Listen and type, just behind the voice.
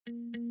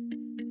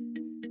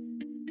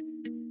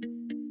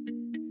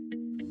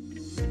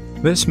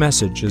This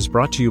message is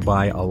brought to you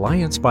by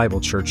Alliance Bible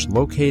Church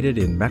located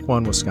in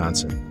Mequon,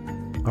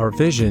 Wisconsin. Our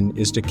vision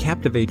is to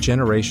captivate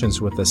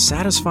generations with the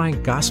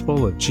satisfying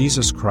gospel of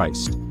Jesus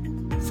Christ.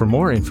 For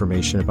more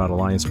information about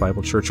Alliance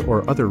Bible Church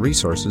or other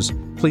resources,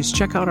 please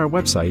check out our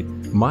website,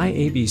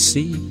 myabc.church.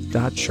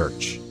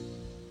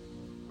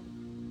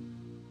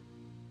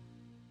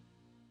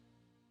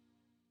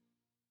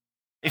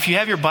 If you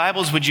have your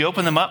Bibles, would you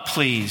open them up,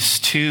 please,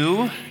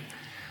 to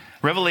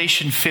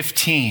Revelation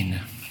 15.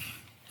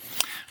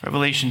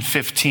 Revelation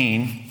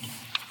 15.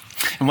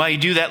 And while you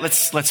do that,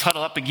 let's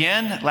huddle up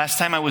again. Last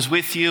time I was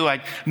with you,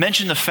 I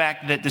mentioned the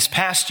fact that this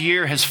past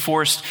year has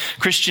forced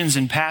Christians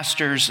and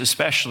pastors,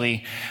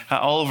 especially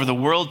all over the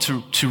world,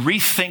 to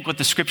rethink what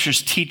the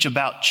Scriptures teach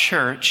about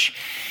church.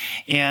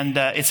 And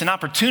it's an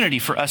opportunity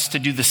for us to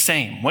do the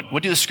same.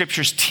 What do the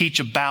Scriptures teach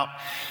about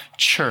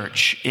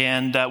church?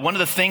 And one of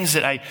the things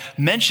that I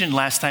mentioned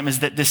last time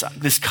is that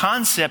this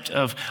concept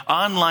of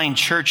online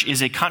church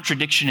is a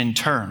contradiction in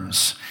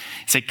terms.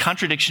 It's a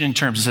contradiction in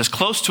terms. It's as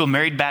close to a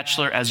married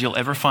bachelor as you'll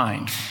ever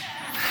find.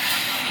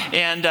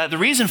 And the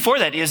reason for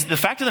that is, the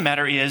fact of the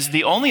matter is,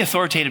 the only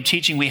authoritative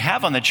teaching we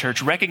have on the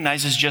church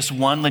recognizes just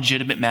one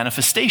legitimate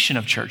manifestation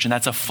of church, and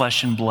that's a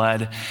flesh and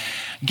blood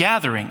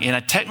gathering. In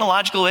a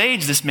technological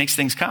age, this makes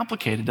things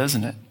complicated,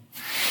 doesn't it?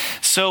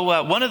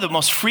 So one of the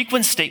most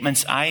frequent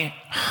statements I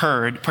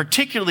heard,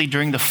 particularly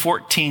during the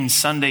 14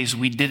 Sundays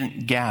we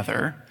didn't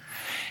gather,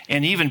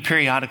 and even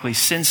periodically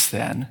since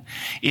then,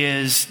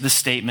 is the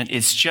statement,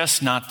 it's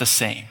just not the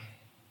same.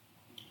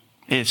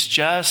 It's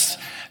just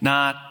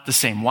not the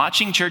same.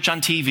 Watching church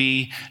on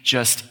TV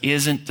just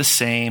isn't the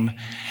same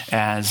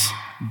as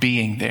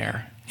being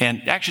there.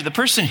 And actually, the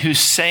person who's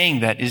saying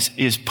that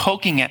is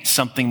poking at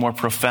something more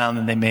profound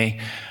than they may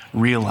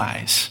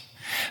realize.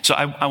 So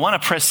I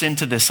want to press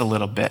into this a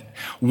little bit.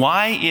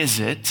 Why is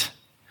it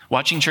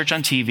watching church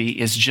on TV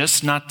is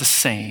just not the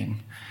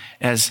same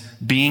as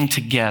being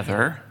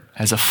together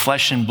as a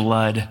flesh and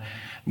blood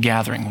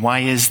gathering? Why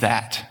is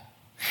that?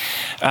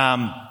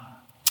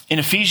 In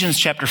Ephesians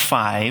chapter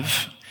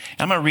 5,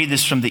 I'm going to read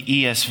this from the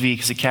ESV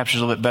because it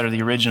captures a little bit better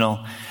the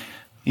original.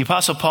 The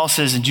Apostle Paul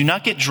says, "And do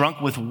not get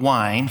drunk with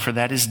wine, for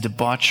that is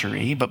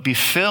debauchery, but be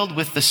filled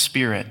with the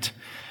Spirit,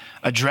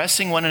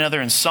 addressing one another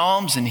in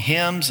psalms and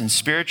hymns and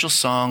spiritual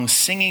songs,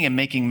 singing and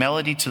making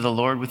melody to the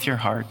Lord with your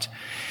heart,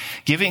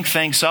 giving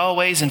thanks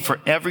always and for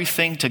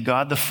everything to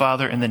God the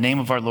Father in the name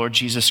of our Lord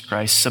Jesus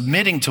Christ,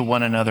 submitting to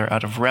one another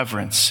out of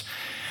reverence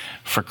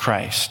for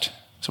Christ."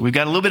 So we've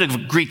got a little bit of a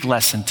Greek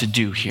lesson to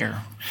do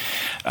here.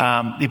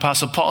 The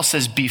Apostle Paul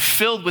says, be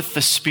filled with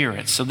the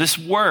Spirit. So this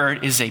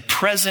word is a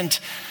present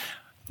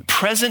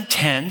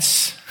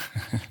tense,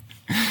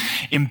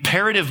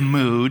 imperative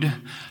mood,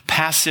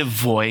 passive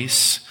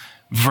voice,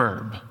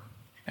 verb.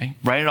 Okay?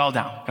 Write it all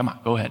down. Come on,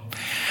 go ahead.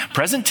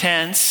 Present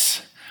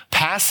tense,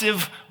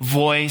 passive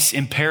voice,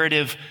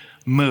 imperative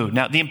mood.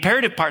 Now, the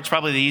imperative part's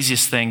probably the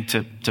easiest thing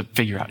to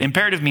figure out.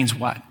 Imperative means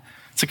what?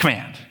 It's a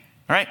command.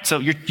 All right? So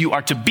you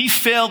are to be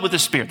filled with the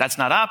Spirit. That's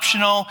not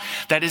optional.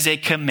 That is a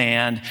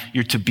command.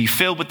 You're to be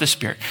filled with the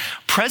Spirit.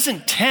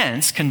 Present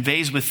tense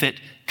conveys with it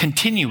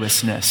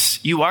continuousness.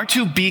 You are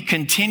to be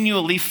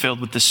continually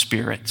filled with the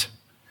Spirit.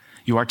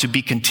 You are to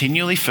be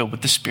continually filled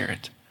with the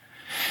Spirit.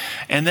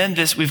 And then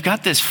we've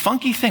got this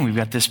funky thing. We've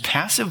got this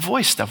passive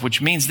voice stuff,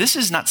 which means this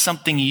is not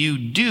something you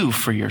do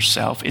for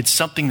yourself. It's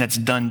something that's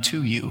done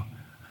to you.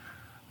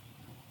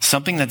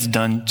 Something that's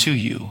done to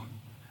you.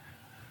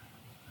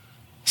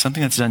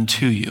 Something that's done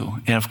to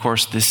you. And of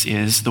course, this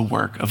is the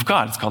work of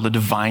God. It's called a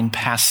divine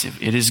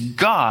passive. It is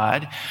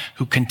God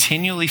who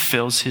continually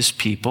fills his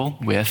people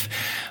with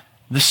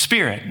the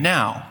Spirit.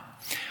 Now,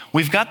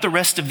 we've got the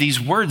rest of these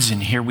words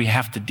in here we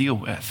have to deal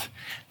with.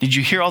 Did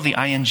you hear all the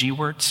ing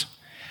words?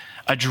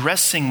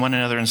 Addressing one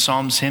another in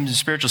psalms, hymns, and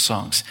spiritual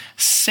songs,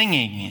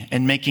 singing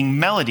and making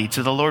melody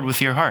to the Lord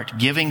with your heart,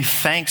 giving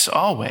thanks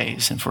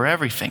always and for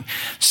everything,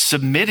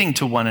 submitting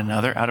to one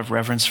another out of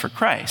reverence for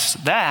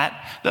Christ.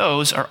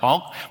 Those are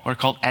all what are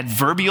called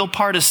adverbial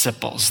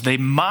participles. They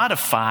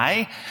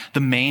modify the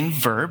main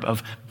verb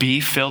of be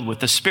filled with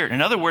the Spirit.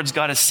 In other words,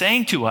 God is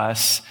saying to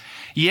us,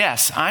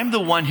 yes, I'm the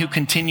one who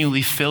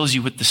continually fills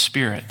you with the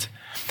Spirit.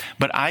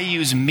 But I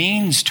use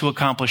means to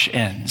accomplish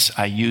ends.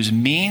 I use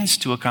means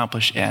to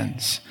accomplish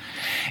ends.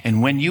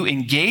 And when you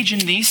engage in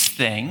these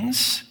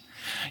things,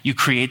 you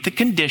create the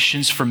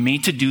conditions for me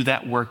to do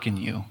that work in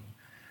you.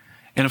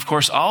 And of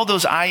course, all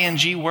those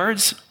ing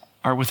words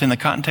are within the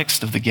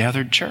context of the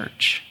gathered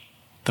church,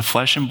 the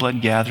flesh and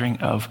blood gathering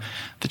of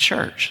the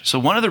church. So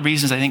one of the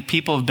reasons I think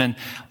people have been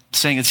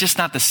saying it's just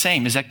not the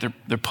same is that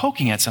they're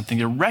poking at something.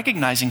 They're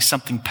recognizing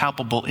something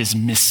palpable is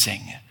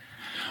missing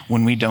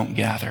when we don't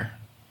gather.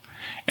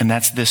 And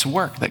that's this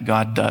work that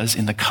God does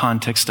in the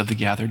context of the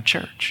gathered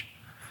church.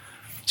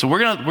 So we're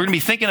gonna be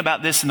thinking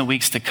about this in the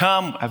weeks to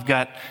come. I've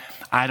got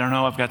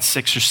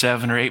 6 or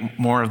 7 or 8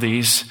 more of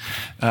these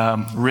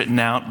written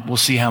out. We'll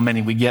see how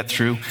many we get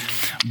through.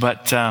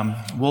 But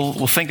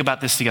we'll think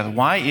about this together.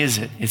 Why is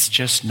it it's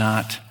just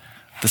not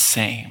the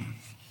same?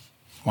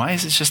 Why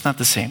is it just not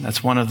the same?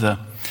 That's one of the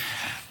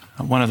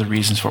One of the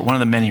reasons for it, one of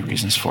the many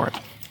reasons for it.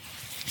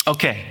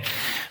 Okay,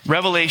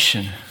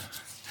 Revelation.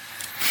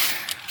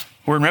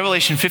 We're in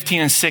Revelation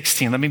 15 and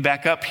 16. Let me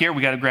back up here.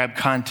 We got to grab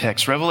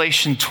context.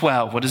 Revelation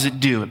 12, what does it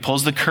do? It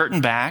pulls the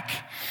curtain back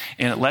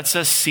and it lets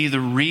us see the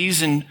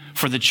reason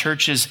for the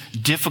church's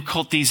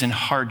difficulties and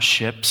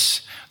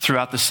hardships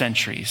throughout the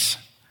centuries.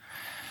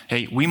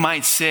 Hey, we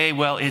might say,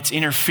 well, it's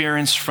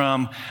interference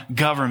from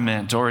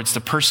government, or it's the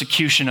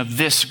persecution of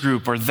this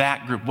group or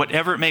that group,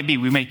 whatever it may be.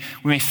 We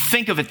may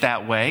think of it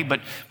that way,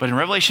 but in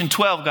Revelation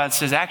 12, God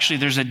says, actually,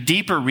 there's a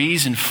deeper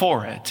reason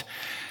for it.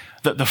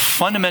 The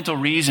fundamental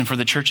reason for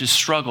the church's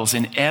struggles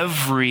in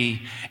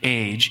every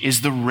age is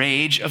the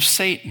rage of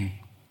Satan.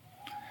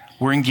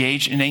 We're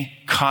engaged in a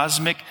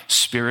cosmic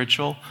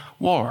spiritual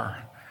war.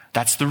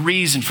 That's the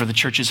reason for the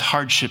church's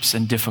hardships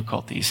and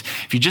difficulties.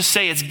 If you just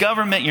say it's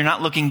government, you're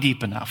not looking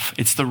deep enough.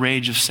 It's the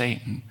rage of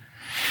Satan.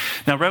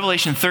 Now,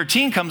 Revelation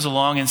 13 comes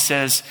along and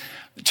says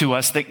to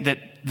us that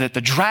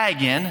the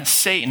dragon,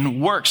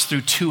 Satan, works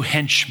through two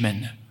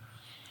henchmen.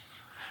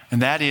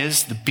 And that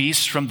is the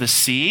beast from the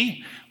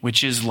sea,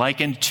 which is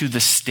likened to the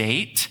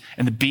state,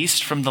 and the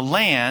beast from the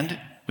land,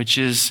 which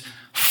is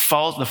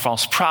the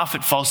false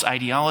prophet, false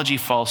ideology,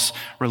 false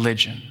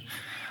religion.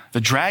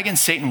 The dragon,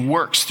 Satan,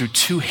 works through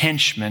two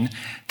henchmen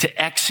to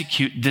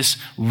execute this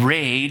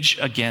rage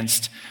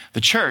against the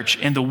church.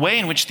 And the way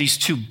in which these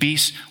two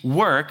beasts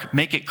work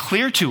make it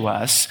clear to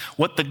us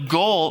what the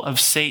goal of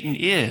Satan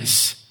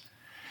is.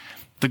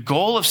 The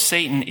goal of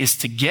Satan is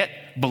to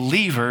get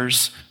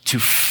believers to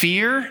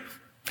fear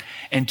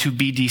and to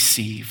be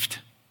deceived.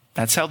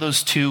 That's how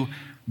those two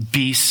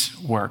beasts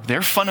work.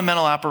 Their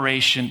fundamental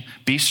operation,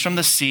 beasts from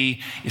the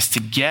sea, is to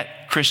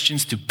get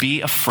Christians to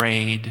be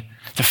afraid,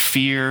 to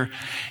fear.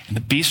 And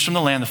the beast from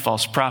the land, the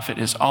false prophet,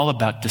 is all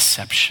about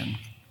deception.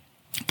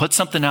 Put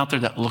something out there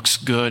that looks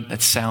good,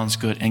 that sounds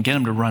good, and get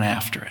them to run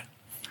after it.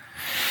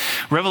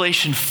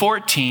 Revelation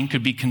 14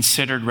 could be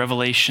considered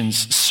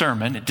Revelation's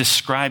sermon. It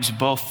describes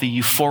both the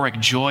euphoric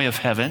joy of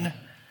heaven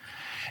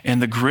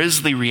and the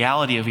grisly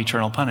reality of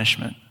eternal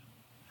punishment.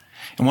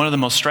 And one of the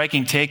most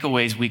striking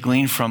takeaways we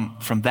glean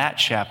from that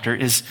chapter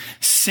is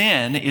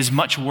sin is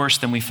much worse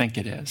than we think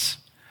it is.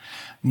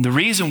 And the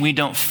reason we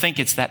don't think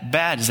it's that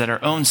bad is that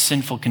our own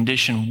sinful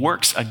condition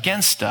works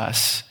against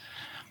us,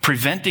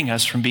 preventing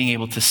us from being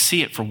able to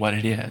see it for what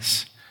it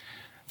is.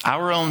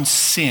 Our own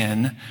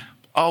sin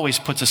always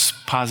puts a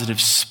positive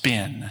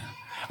spin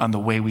on the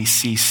way we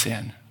see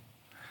sin.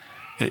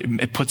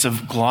 It puts a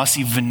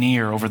glossy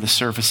veneer over the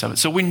surface of it.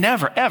 So we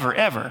never, ever,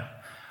 ever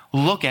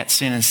look at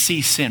sin and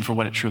see sin for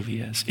what it truly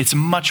is. It's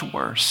much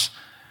worse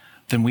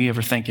than we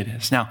ever think it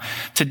is. Now,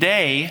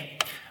 today,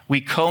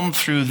 we comb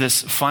through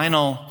this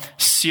final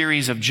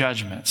series of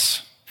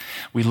judgments.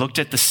 We looked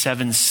at the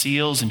 7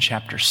 seals in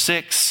chapter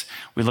 6.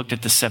 We looked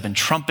at the 7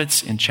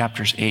 trumpets in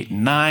chapters 8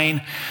 and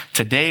 9.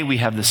 Today, we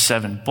have the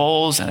 7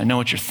 bowls, and I know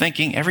what you're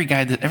thinking. Every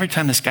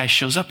time this guy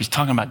shows up, he's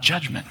talking about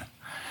judgment.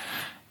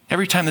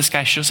 Every time this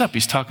guy shows up,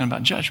 he's talking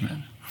about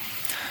judgment.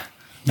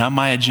 Not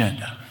my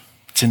agenda.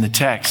 It's in the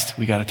text.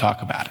 We got to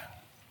talk about it.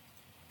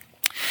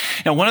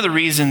 Now, one of the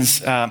reasons,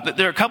 there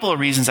are a couple of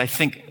reasons I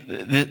think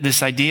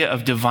this idea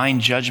of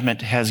divine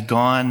judgment has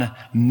gone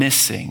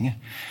missing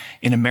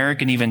in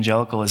American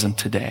evangelicalism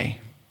today.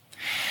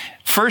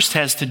 First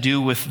has to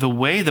do with the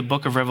way the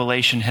book of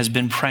Revelation has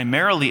been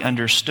primarily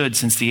understood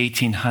since the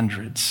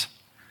 1800s.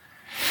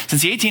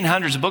 Since the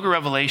 1800s, the book of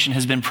Revelation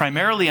has been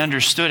primarily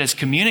understood as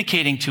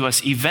communicating to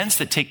us events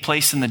that take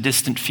place in the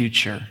distant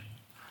future.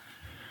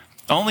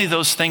 Only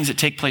those things that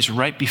take place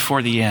right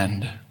before the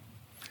end.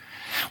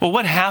 Well,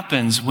 what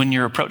happens when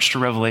your approach to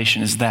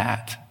Revelation is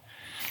that?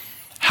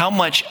 How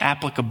much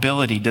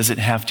applicability does it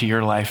have to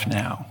your life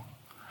now?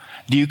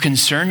 Do you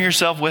concern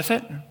yourself with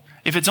it?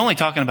 If it's only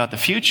talking about the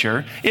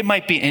future, it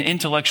might be an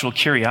intellectual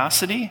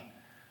curiosity.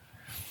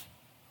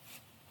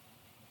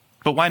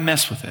 But why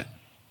mess with it?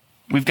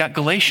 We've got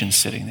Galatians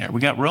sitting there.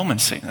 We've got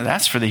Romans sitting there.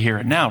 That's for the here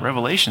and now.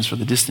 Revelation's for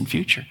the distant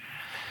future.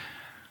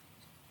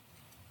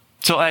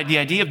 So the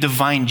idea of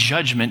divine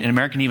judgment in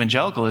American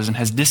evangelicalism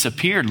has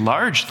disappeared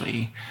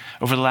largely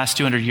over the last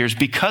 200 years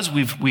because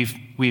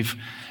we've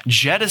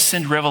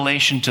jettisoned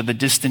Revelation to the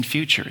distant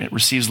future. It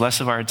receives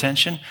less of our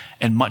attention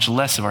and much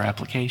less of our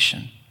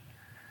application.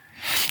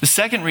 The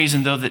second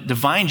reason, though, that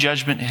divine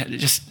judgment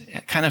just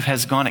kind of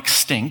has gone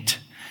extinct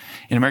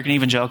in American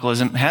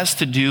evangelicalism has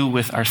to do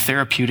with our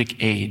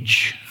therapeutic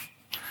age.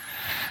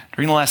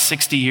 During the last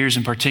 60 years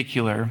in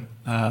particular,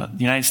 the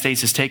United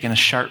States has taken a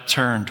sharp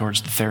turn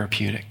towards the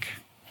therapeutic.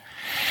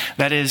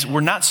 That is,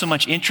 we're not so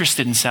much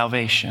interested in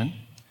salvation.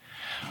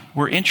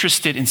 We're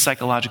interested in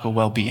psychological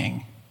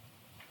well-being.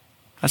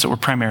 That's what we're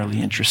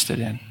primarily interested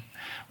in.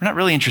 We're not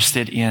really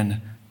interested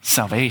in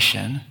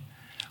salvation.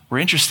 We're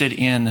interested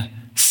in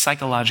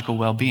psychological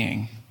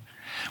well-being.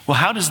 Well,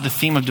 how does the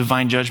theme of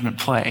divine judgment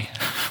play?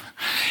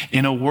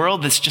 In a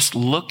world that's just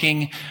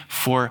looking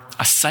for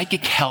a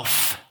psychic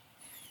health,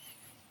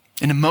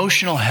 an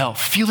emotional health,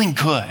 feeling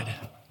good,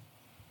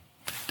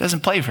 it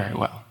doesn't play very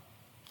well.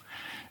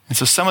 And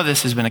so some of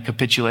this has been a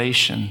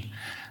capitulation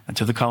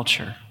to the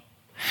culture.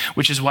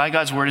 which is why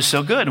God's word is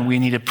so good. And we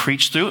need to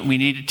preach through it, and we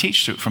need to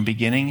teach through it from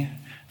beginning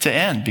to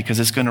end, because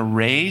it's going to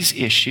raise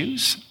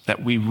issues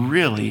that we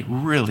really,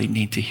 really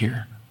need to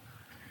hear.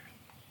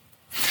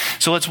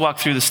 So let's walk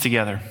through this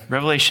together.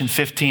 Revelation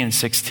 15 and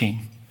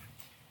 16.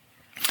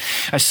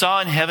 I saw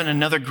in heaven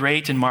another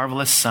great and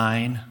marvelous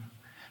sign,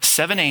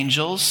 7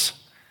 angels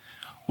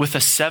with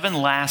the 7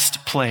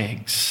 last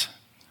plagues.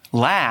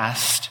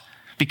 Last,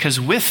 because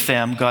with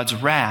them God's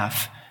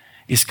wrath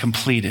is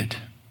completed.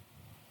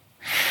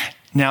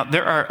 Now,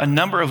 there are a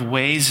number of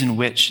ways in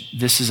which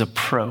this is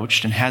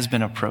approached and has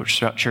been approached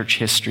throughout church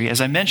history.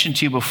 As I mentioned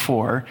to you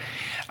before,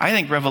 I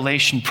think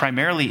Revelation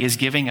primarily is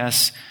giving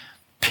us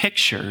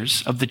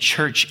pictures of the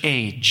church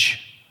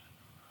age.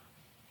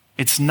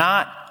 It's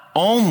not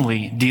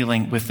only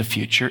dealing with the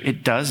future.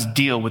 It does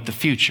deal with the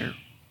future,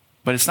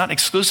 but it's not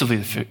exclusively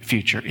the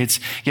future. It's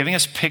giving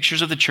us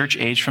pictures of the church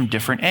age from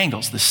different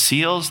angles. The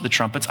seals, the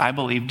trumpets, I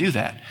believe, do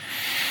that.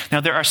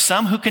 Now, there are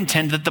some who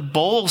contend that the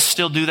bowls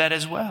still do that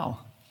as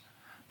well.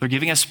 They're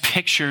giving us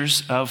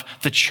pictures of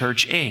the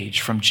church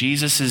age, from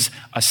Jesus'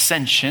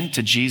 ascension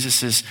to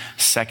Jesus'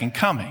 second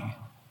coming.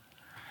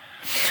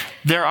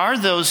 There are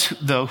those,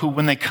 though, who,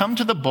 when they come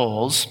to the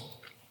bowls,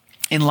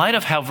 in light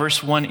of how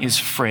verse 1 is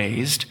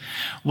phrased,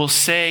 will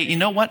say, you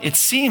know what? It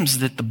seems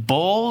that the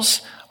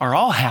bowls are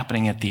all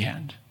happening at the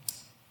end.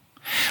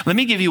 Let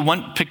me give you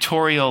one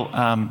pictorial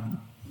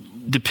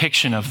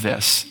depiction of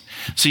this,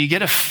 so you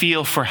get a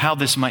feel for how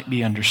this might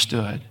be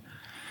understood.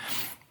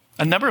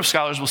 A number of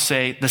scholars will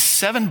say the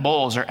 7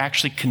 bowls are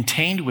actually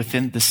contained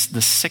within the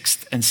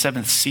 6th and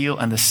 7th seal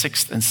and the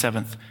 6th and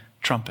 7th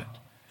trumpet.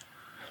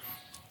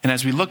 And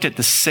as we looked at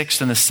the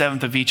 6th and the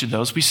 7th of each of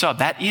those, we saw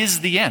that is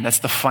the end. That's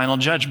the final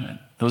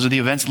judgment. Those are the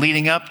events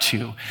leading up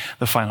to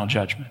the final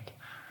judgment.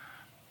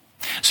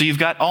 So you've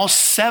got all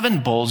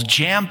 7 bowls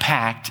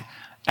jam-packed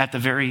at the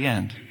very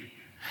end.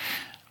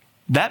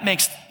 That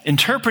makes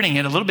interpreting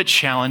it a little bit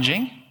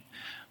challenging,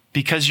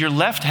 because you're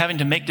left having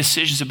to make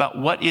decisions about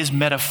what is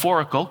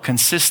metaphorical,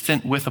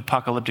 consistent with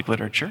apocalyptic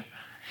literature,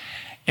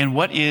 and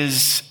what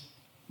is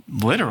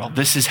literal.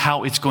 This is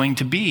how it's going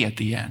to be at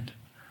the end.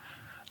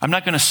 I'm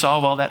not going to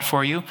solve all that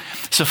for you.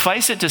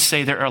 Suffice it to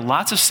say, there are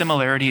lots of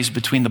similarities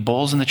between the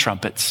bowls and the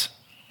trumpets.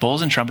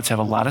 Bowls and trumpets have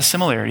a lot of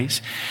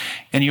similarities.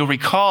 And you'll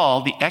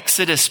recall the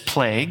Exodus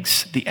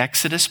plagues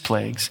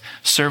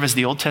serve as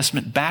the Old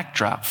Testament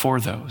backdrop for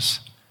those.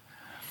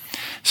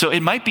 So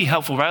it might be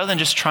helpful, rather than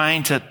just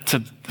trying to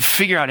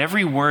figure out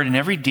every word and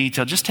every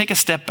detail, just take a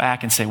step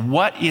back and say,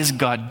 what is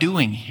God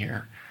doing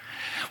here?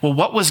 Well,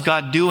 what was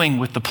God doing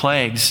with the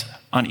plagues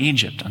on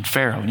Egypt, on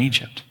Pharaoh in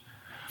Egypt?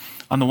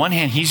 On the one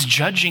hand, he's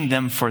judging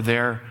them for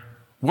their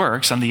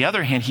works. On the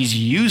other hand, he's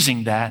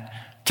using that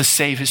to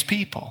save his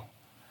people.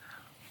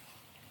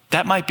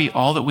 That might be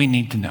all that we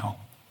need to know.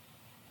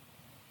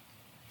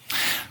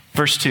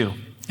 Verse 2,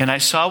 and I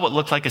saw what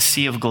looked like a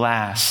sea of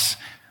glass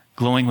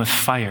glowing with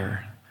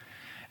fire,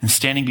 and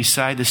standing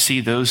beside the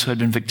sea, those who had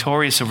been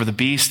victorious over the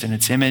beast and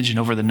its image and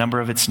over the number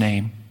of its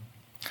name.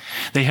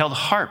 They held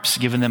harps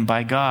given them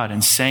by God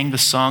and sang the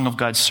song of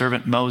God's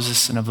servant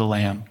Moses and of the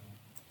Lamb.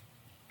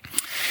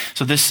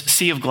 So this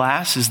sea of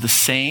glass is the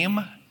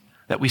same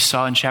that we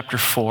saw in chapter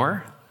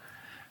 4.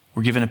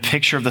 We're given a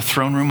picture of the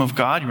throne room of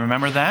God. You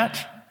remember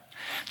that?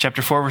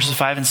 Chapter 4, verses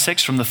 5 and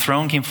 6, from the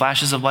throne came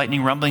flashes of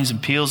lightning, rumblings,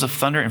 and peals of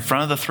thunder. In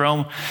front of the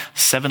throne,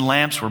 7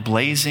 lamps were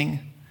blazing.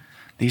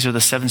 These are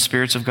the 7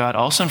 spirits of God.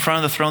 Also in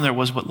front of the throne, there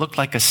was what looked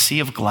like a sea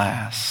of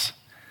glass,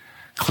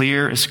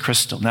 clear as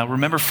crystal. Now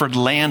remember, for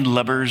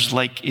landlubbers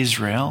like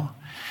Israel,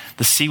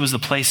 the sea was the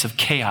place of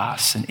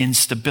chaos and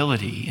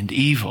instability and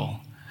evil.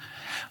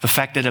 The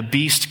fact that a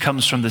beast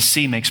comes from the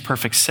sea makes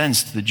perfect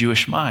sense to the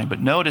Jewish mind. But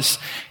notice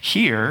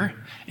here,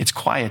 it's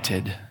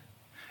quieted.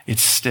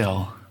 It's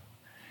still.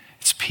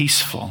 It's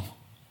peaceful.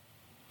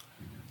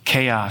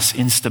 Chaos,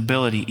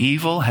 instability,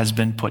 evil has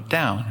been put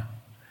down.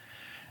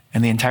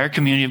 And the entire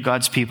community of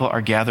God's people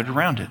are gathered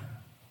around it.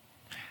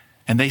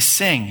 And they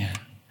sing,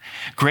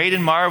 great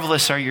and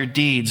marvelous are your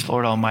deeds,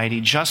 Lord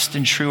Almighty. Just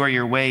and true are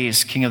your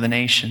ways, King of the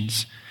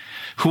nations.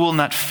 Who will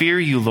not fear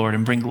you, Lord,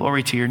 and bring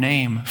glory to your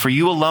name? For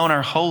you alone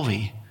are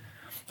holy.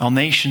 All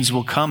nations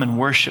will come and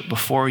worship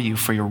before you,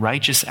 for your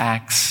righteous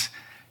acts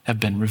have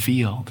been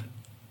revealed.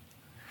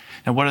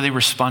 Now, what are they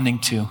responding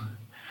to?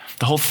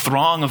 The whole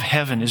throng of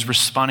heaven is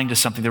responding to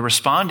something. They're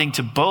responding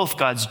to both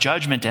God's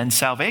judgment and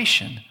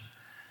salvation.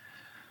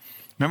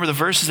 Remember, the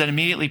verses that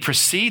immediately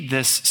precede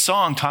this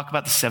song talk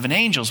about the 7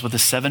 angels with the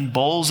 7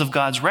 bowls of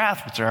God's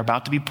wrath, which are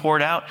about to be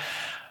poured out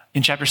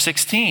in chapter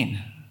 16.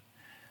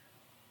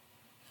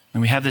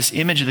 And we have this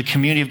image of the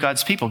community of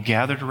God's people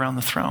gathered around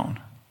the throne.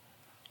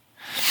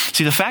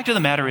 See, the fact of the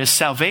matter is,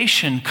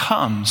 salvation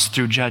comes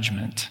through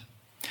judgment.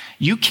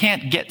 You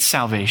can't get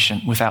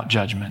salvation without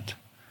judgment.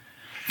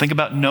 Think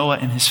about Noah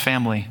and his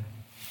family.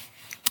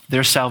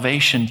 Their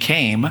salvation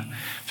came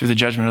through the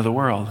judgment of the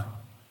world.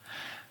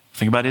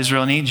 Think about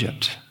Israel and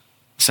Egypt.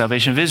 The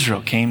salvation of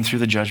Israel came through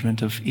the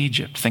judgment of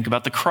Egypt. Think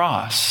about the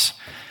cross.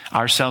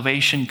 Our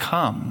salvation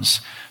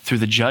comes through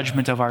the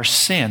judgment of our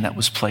sin that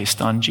was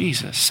placed on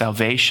Jesus.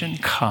 Salvation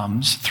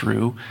comes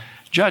through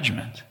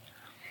judgment.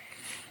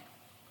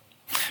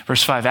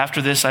 Verse 5,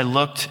 after this I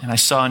looked and I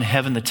saw in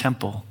heaven the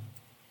temple,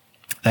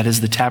 that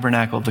is the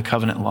tabernacle of the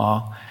covenant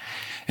law,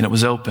 and it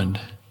was opened.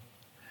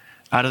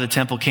 Out of the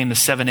temple came the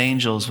 7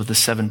 angels with the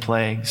 7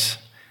 plagues.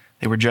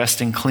 They were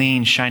dressed in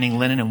clean, shining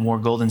linen and wore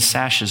golden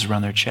sashes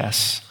around their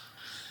chests.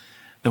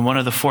 Then one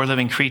of the 4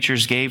 living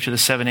creatures gave to the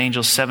 7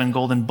 angels 7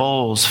 golden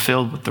bowls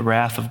filled with the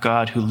wrath of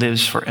God who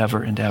lives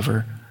forever and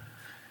ever.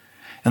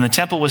 And the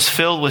temple was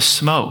filled with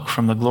smoke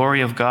from the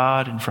glory of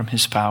God and from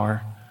his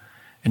power.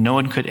 And no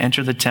one could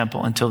enter the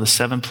temple until the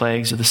 7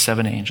 plagues of the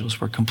 7 angels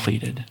were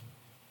completed.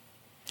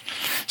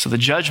 So the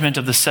judgment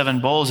of the 7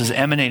 bowls is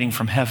emanating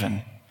from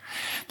heaven.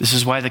 This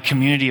is why the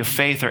community of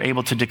faith are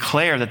able to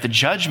declare that the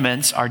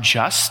judgments are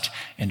just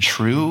and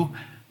true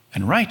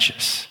and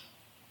righteous.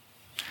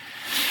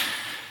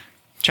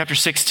 Chapter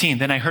 16,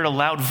 then I heard a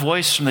loud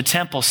voice from the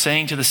temple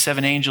saying to the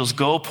 7 angels,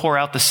 go pour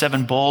out the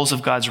 7 bowls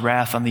of God's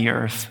wrath on the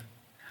earth.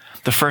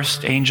 The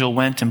first angel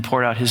went and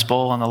poured out his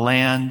bowl on the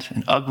land,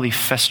 and ugly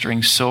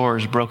festering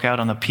sores broke out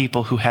on the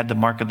people who had the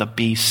mark of the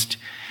beast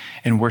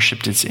and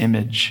worshiped its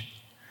image.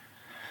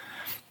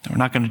 We're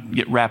not going to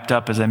get wrapped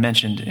up, as I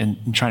mentioned,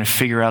 in trying to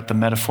figure out the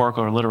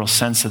metaphorical or literal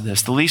sense of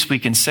this. The least we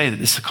can say that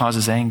this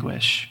causes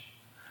anguish.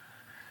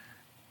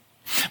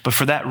 But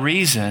for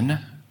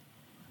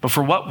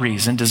what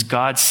reason does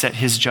God set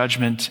his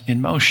judgment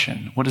in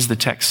motion? What does the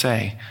text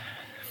say?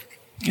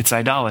 It's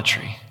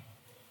idolatry.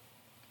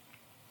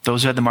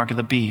 Those who had the mark of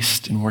the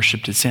beast and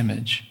worshiped its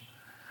image.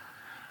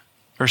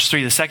 Verse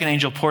 3, the second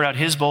angel poured out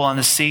his bowl on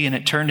the sea, and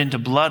it turned into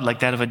blood like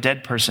that of a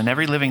dead person.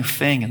 Every living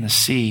thing in the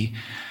sea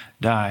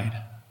died.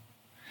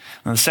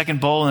 Now, the second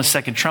bowl and the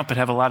second trumpet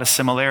have a lot of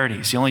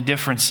similarities. The only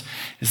difference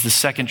is the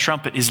second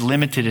trumpet is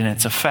limited in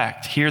its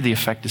effect. Here, the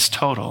effect is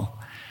total.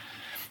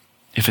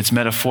 If it's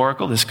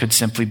metaphorical, this could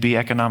simply be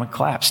economic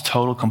collapse,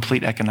 total,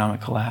 complete economic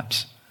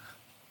collapse.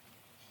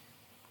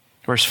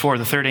 Verse 4,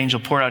 the third angel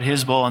poured out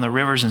his bowl on the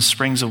rivers and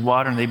springs of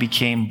water, and they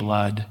became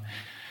blood.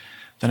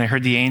 Then I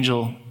heard the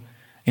angel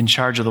in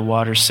charge of the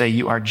waters say,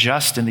 you are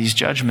just in these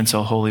judgments,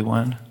 O Holy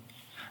One,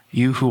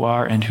 you who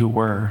are and who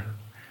were.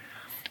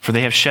 For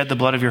they have shed the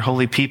blood of your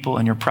holy people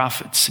and your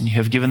prophets, and you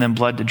have given them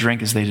blood to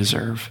drink as they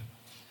deserve.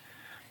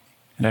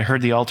 And I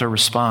heard the altar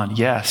respond,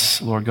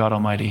 yes, Lord God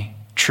Almighty,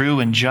 true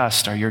and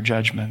just are your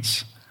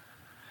judgments.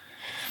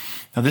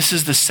 Now, this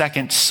is the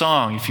second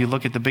song. If you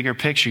look at the bigger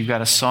picture, you've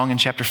got a song in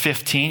chapter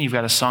 15, you've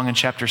got a song in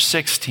chapter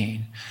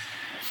 16.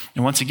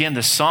 And once again,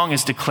 the song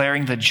is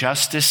declaring the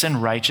justice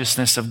and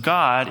righteousness of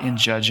God in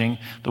judging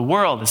the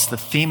world. It's the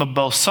theme of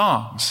both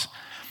songs.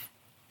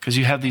 Because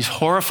you have these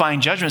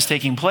horrifying judgments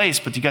taking place,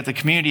 but you got the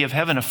community of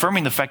heaven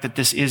affirming the fact that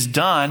this is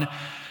done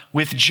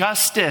with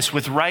justice,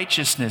 with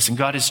righteousness, and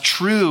God is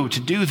true to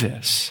do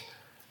this.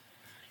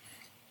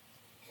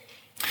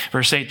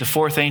 Verse 8, the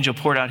fourth angel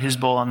poured out his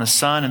bowl on the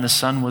sun, and the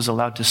sun was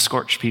allowed to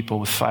scorch people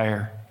with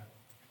fire.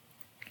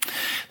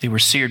 They were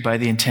seared by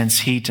the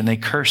intense heat, and they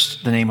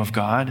cursed the name of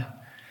God,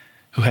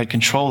 who had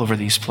control over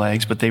these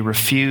plagues, but they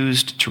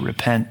refused to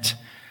repent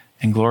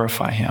and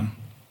glorify him.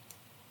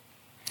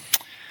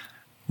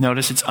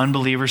 Notice it's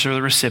unbelievers who are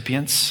the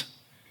recipients.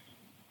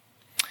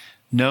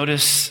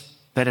 Notice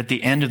that at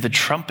the end of the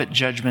trumpet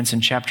judgments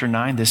in chapter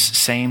 9, this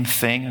same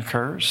thing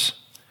occurs.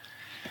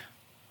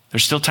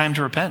 There's still time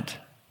to repent.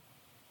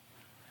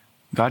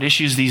 God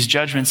issues these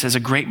judgments as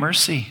a great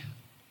mercy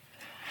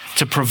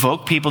to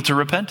provoke people to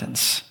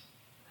repentance.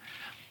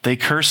 They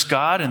curse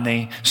God and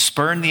they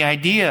spurn the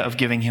idea of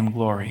giving him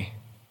glory.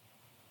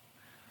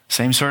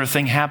 Same sort of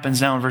thing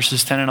happens now in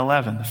verses 10 and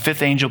 11. The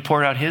fifth angel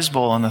poured out his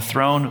bowl on the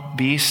throne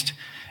beast,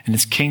 and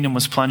its kingdom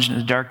was plunged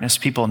into darkness.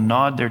 People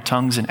gnawed their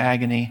tongues in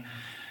agony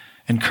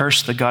and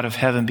cursed the God of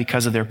heaven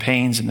because of their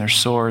pains and their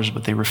sores,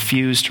 but they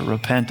refused to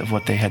repent of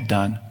what they had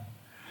done.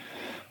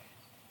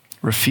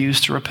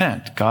 Refused to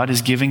repent. God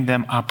is giving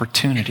them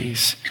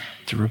opportunities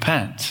to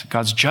repent.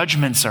 God's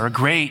judgments are a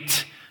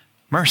great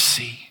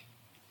mercy.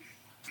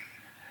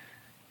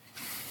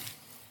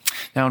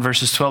 Now in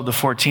verses 12 to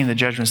 14, the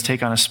judgments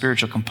take on a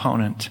spiritual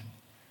component.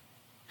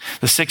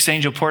 The sixth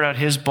angel poured out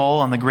his bowl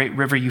on the great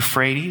river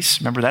Euphrates.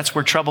 Remember, that's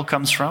where trouble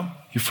comes from.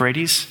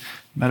 Euphrates,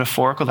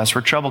 metaphorical, that's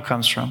where trouble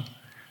comes from.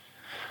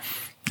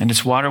 And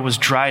its water was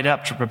dried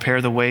up to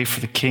prepare the way for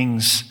the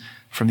kings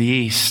from the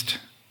east.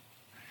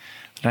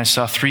 And I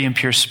saw 3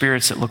 impure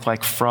spirits that looked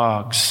like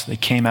frogs. They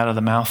came out of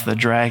the mouth of the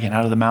dragon,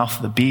 out of the mouth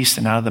of the beast,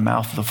 and out of the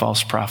mouth of the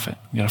false prophet.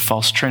 We got a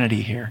false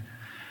trinity here.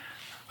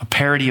 A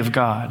parody of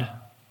God.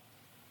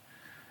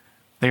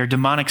 They are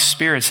demonic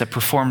spirits that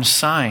perform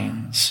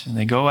signs, and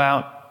they go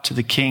out to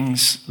the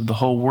kings of the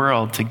whole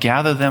world to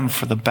gather them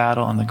for the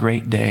battle on the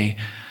great day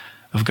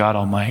of God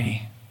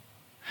Almighty.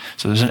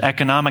 So there's an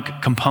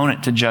economic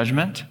component to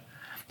judgment.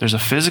 There's a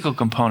physical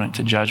component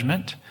to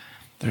judgment.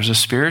 There's a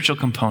spiritual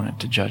component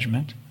to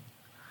judgment.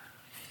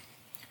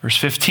 Verse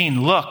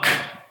 15, look,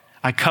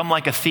 I come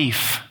like a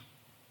thief.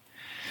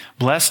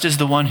 Blessed is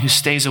the one who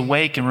stays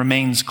awake and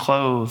remains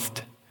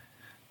clothed,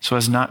 so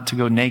as not to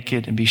go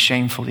naked and be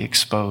shamefully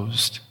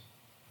exposed.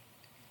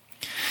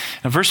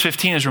 Now, verse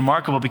 15 is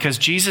remarkable because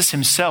Jesus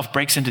himself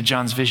breaks into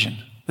John's vision.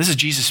 This is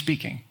Jesus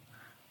speaking.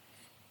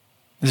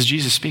 This is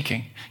Jesus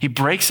speaking. He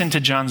breaks into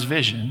John's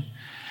vision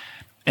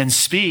and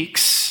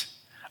speaks,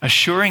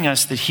 assuring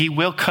us that he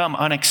will come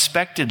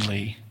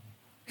unexpectedly,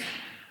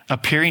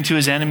 appearing to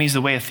his enemies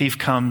the way a thief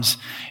comes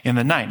in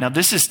the night. Now,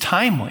 this is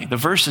timely. The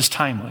verse is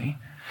timely,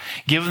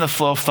 given the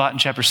flow of thought in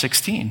chapter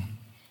 16,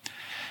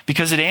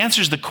 because it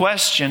answers the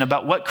question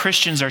about what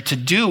Christians are to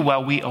do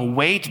while we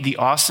await the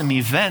awesome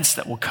events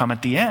that will come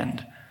at the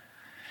end.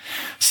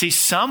 See,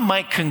 some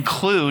might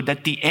conclude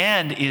that the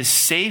end is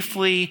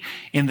safely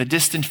in the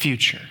distant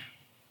future.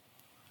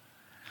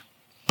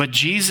 But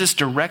Jesus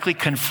directly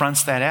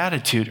confronts that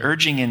attitude,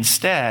 urging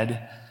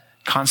instead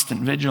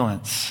constant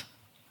vigilance.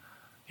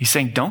 He's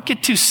saying, don't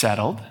get too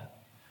settled.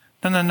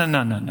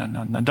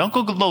 No. Don't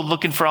go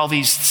looking for all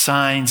these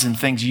signs and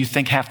things you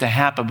think have to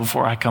happen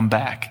before I come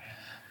back.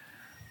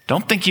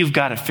 Don't think you've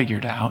got it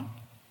figured out.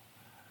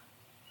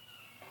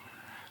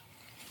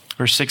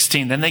 Verse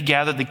 16, then they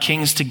gathered the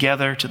kings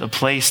together to the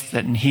place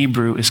that in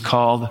Hebrew is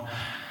called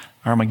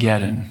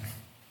Armageddon.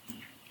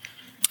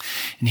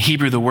 In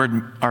Hebrew, the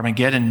word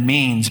Armageddon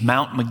means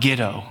Mount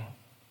Megiddo,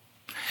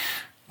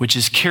 which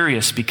is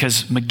curious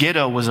because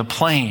Megiddo was a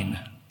plain,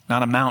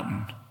 not a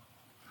mountain.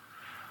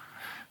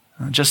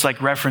 Just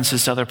like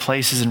references to other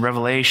places in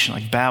Revelation,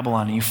 like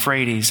Babylon and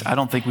Euphrates, I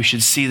don't think we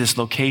should see this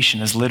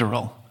location as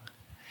literal.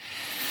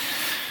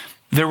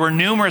 There were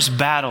numerous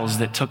battles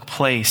that took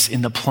place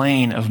in the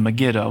plain of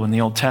Megiddo in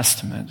the Old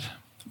Testament,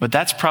 but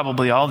that's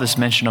probably all this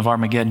mention of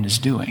Armageddon is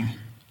doing.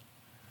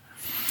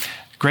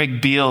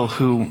 Greg Beale,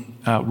 who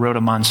wrote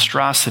a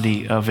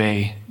monstrosity of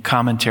a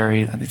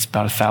commentary, it's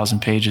about 1,000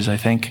 pages, I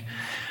think,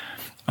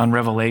 on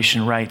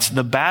Revelation, writes,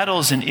 the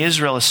battles in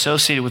Israel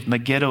associated with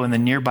Megiddo and the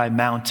nearby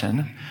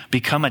mountain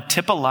become a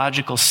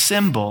typological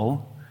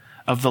symbol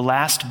of the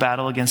last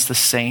battle against the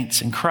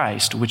saints in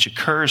Christ, which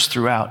occurs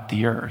throughout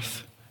the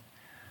earth.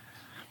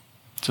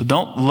 So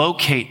don't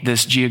locate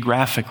this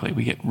geographically.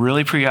 We get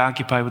really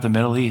preoccupied with the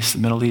Middle East.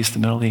 I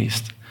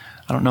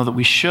don't know that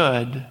we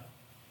should.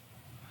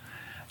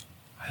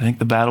 I think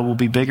the battle will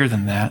be bigger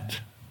than that.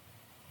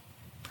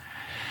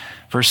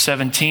 Verse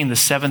 17, the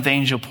seventh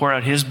angel poured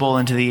out his bowl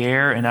into the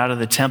air, and out of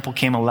the temple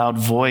came a loud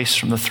voice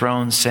from the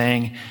throne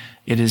saying,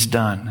 it is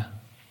done.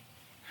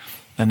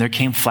 Then there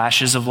came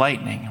flashes of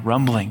lightning,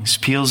 rumblings,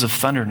 peals of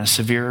thunder, and a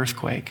severe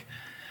earthquake.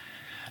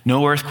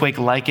 No earthquake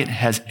like it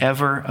has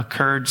ever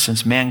occurred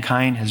since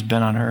mankind has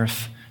been on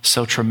earth.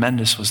 So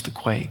tremendous was the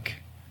quake.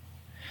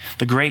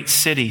 The great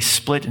city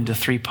split into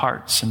 3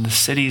 parts, and the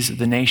cities of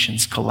the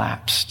nations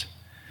collapsed.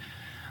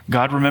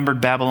 God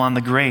remembered Babylon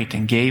the Great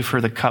and gave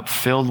her the cup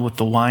filled with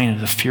the wine of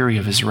the fury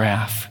of his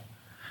wrath.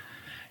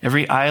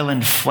 Every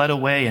island fled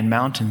away, and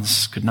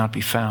mountains could not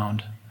be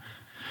found.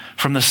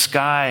 From the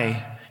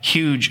sky,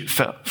 huge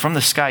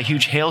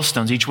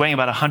hailstones, each weighing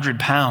about 100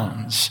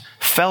 pounds,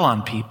 fell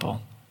on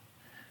people.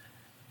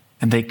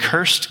 And they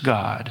cursed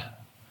God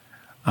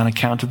on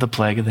account of the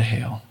plague of the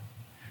hail,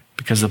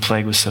 because the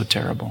plague was so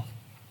terrible.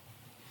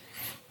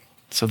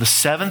 So the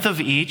seventh of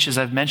each, as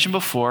I've mentioned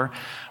before,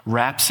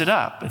 wraps it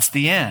up. It's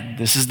the end.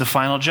 This is the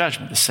final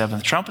judgment. The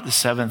seventh trumpet, the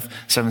seventh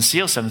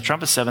seal, seventh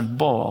trumpet, seventh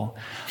bowl.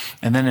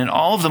 And then in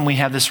all of them, we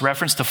have this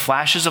reference to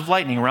flashes of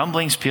lightning,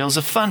 rumblings, peals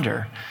of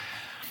thunder.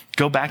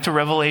 Go back to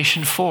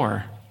Revelation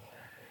 4.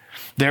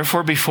 There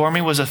before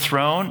me was a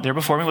throne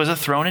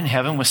in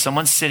heaven with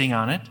someone sitting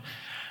on it.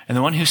 And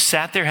the one who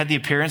sat there had the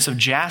appearance of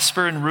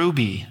jasper and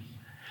ruby.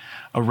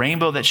 A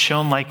rainbow that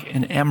shone like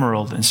an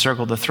emerald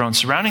encircled the throne.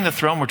 Surrounding the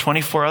throne were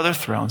 24 other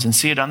thrones, and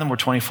seated on them were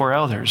 24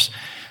 elders.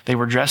 They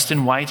were dressed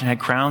in white and had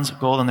crowns of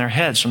gold on their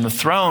heads. From the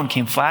throne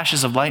came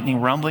flashes of lightning,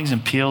 rumblings,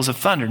 and peals of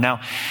thunder.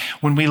 Now,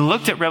 when we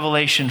looked at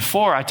Revelation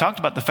 4, I talked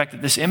about the fact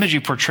that this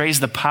imagery portrays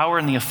the power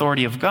and the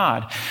authority of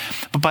God.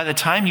 But by the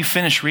time you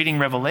finish reading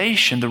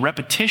Revelation, the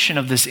repetition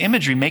of this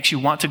imagery makes you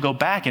want to go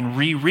back and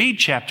reread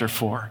chapter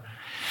 4.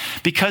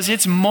 Because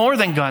it's more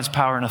than God's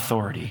power and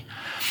authority.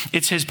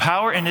 It's his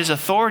power and his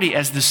authority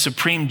as the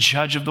supreme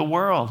judge of the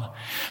world.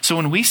 So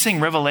when we sing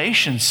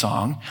Revelation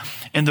song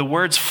and the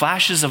words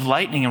flashes of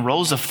lightning and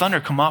rolls of thunder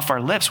come off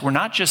our lips, we're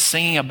not just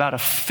singing about a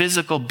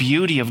physical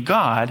beauty of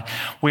God.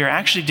 We are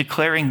actually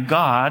declaring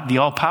God, the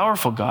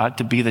all-powerful God,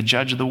 to be the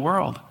judge of the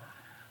world.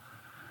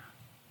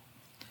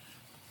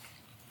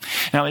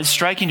 Now, it's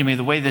striking to me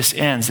the way this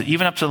ends, that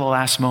even up to the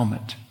last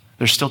moment,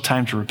 there's still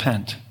time to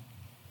repent.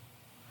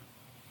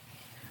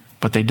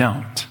 But they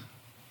don't.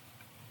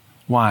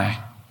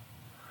 Why?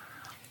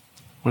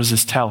 What does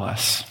this tell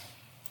us?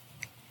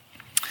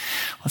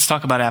 Let's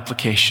talk about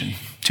application.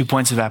 2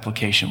 points of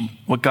application.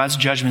 What God's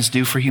judgments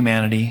do for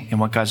humanity and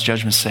what God's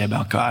judgments say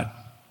about God.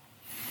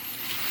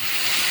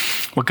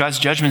 What God's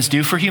judgments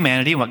do for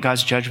humanity and what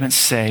God's judgments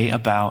say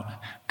about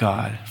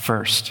God.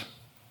 First,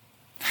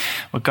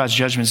 what God's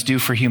judgments do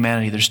for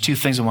humanity. There's 2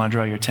 things I want to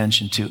draw your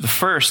attention to. The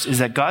first is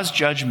that God's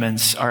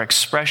judgments are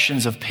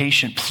expressions of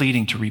patient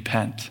pleading to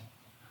repent.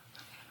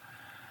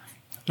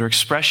 They're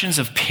expressions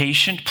of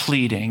patient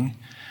pleading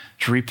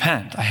to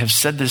repent. I have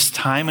said this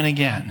time and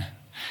again.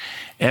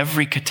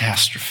 Every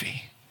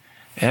catastrophe,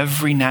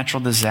 every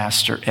natural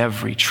disaster,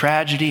 every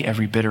tragedy,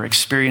 every bitter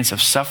experience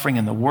of suffering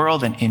in the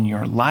world and in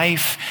your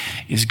life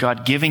is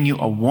God giving you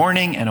a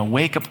warning and a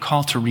wake-up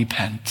call to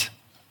repent.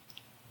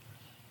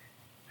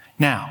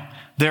 Now,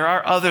 there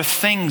are other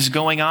things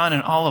going on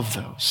in all of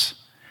those,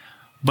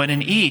 but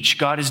in each,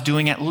 God is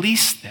doing at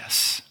least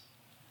this.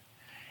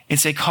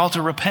 It's a call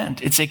to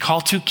repent. It's a call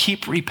to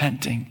keep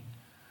repenting.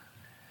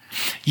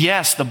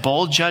 Yes, the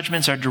bold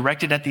judgments are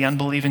directed at the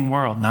unbelieving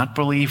world, not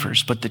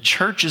believers, but the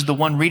church is the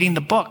one reading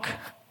the book.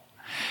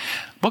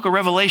 The book of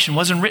Revelation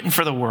wasn't written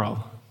for the world.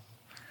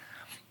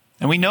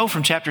 And we know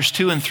from chapters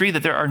 2 and 3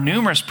 that there are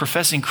numerous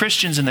professing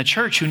Christians in the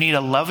church who need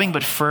a loving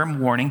but firm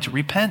warning to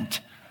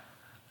repent.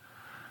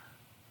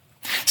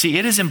 See,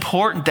 it is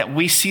important that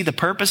we see the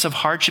purpose of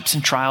hardships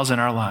and trials in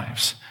our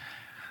lives.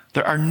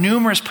 There are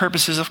numerous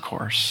purposes, of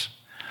course.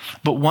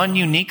 But one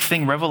unique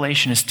thing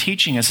Revelation is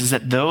teaching us is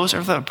that those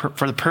are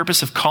for the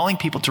purpose of calling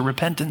people to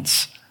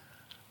repentance.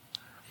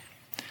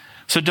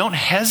 So don't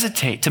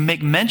hesitate to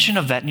make mention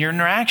of that in your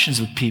interactions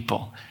with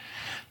people.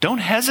 Don't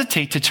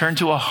hesitate to turn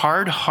to a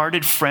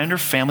hard-hearted friend or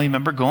family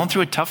member going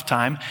through a tough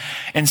time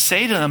and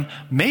say to them,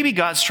 maybe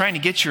God's trying to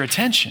get your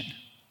attention.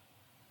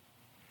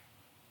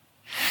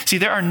 See,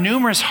 there are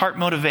numerous heart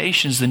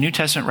motivations the New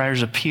Testament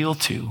writers appeal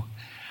to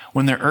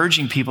when they're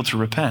urging people to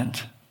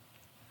repent.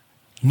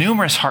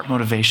 Numerous heart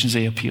motivations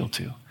they appeal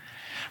to.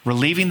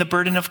 Relieving the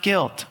burden of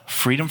guilt,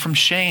 freedom from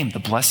shame, the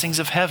blessings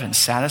of heaven,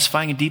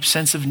 satisfying a deep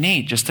sense of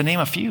need, just to name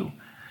a few.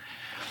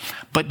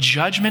 But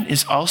judgment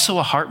is also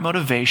a heart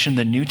motivation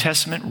the New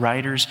Testament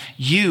writers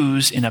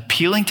use in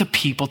appealing to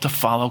people to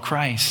follow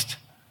Christ.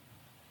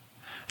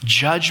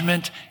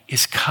 Judgment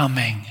is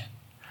coming.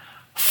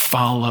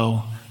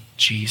 Follow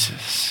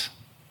Jesus.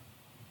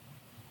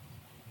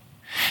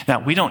 Now,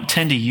 we don't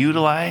tend to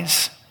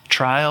utilize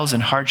trials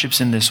and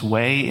hardships in this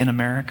way in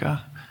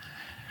America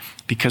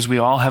because we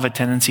all have a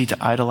tendency to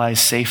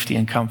idolize safety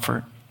and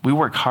comfort. We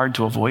work hard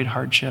to avoid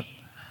hardship.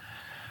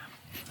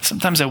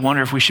 Sometimes I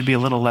wonder if we should be a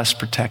little less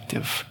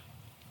protective,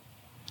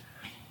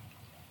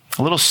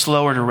 a little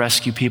slower to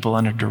rescue people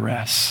under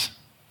duress.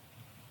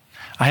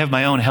 I have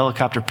my own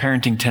helicopter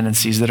parenting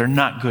tendencies that are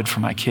not good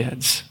for my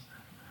kids.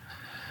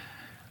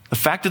 The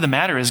fact of the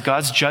matter is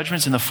God's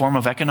judgments in the form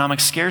of economic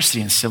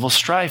scarcity and civil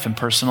strife and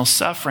personal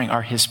suffering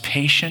are his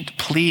patient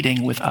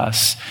pleading with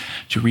us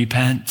to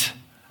repent.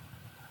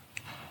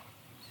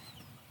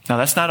 Now,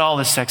 that's not all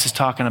this text is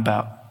talking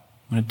about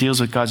when it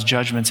deals with God's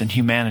judgments and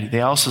humanity.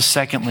 They also,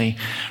 secondly,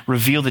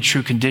 reveal the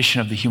true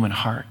condition of the human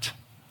heart.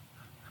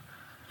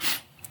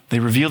 They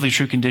reveal the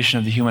true condition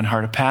of the human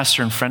heart. A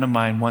pastor and friend of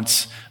mine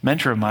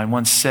mentor of mine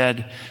once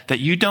said that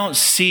you don't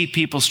see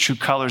people's true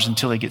colors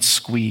until they get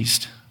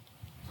squeezed.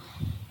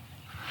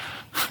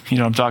 You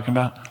know what I'm talking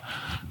about?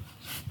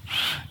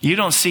 You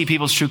don't see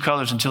people's true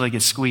colors until they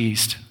get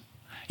squeezed.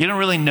 You don't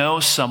really know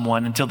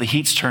someone until the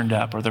heat's turned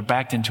up or they're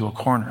backed into a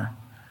corner.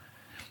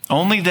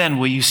 Only then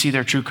will you see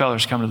their true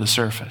colors come to the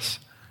surface.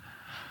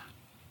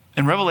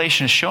 And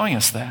Revelation is showing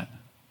us that.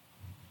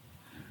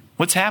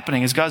 What's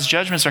happening is God's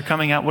judgments are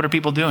coming out. What are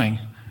people doing?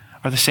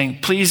 Are they saying,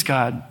 please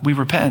God, we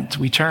repent,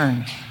 we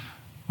turn?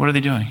 What are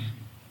they doing?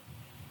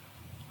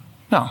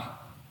 No.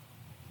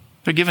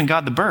 They're giving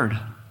God the bird.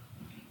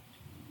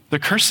 They're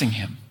cursing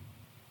him.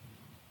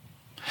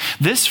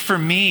 This, for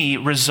me,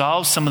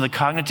 resolves some of the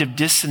cognitive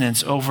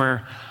dissonance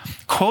over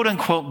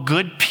quote-unquote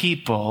good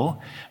people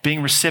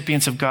being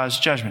recipients of God's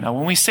judgment. Now,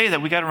 when we say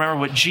that, we got to remember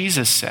what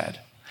Jesus said.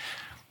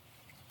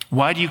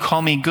 Why do you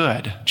call me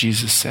good?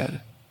 Jesus said.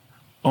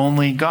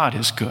 Only God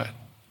is good.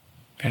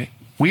 Okay?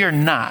 We are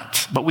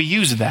not, but we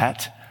use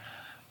that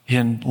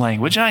in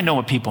language, and I know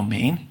what people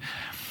mean.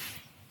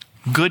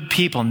 Good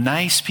people,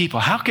 nice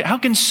people. How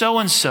can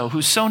so-and-so,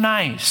 who's so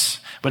nice,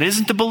 but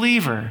isn't a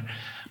believer,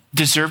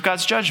 deserve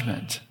God's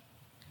judgment?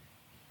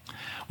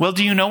 Well,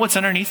 do you know what's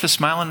underneath the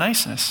smile and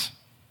niceness?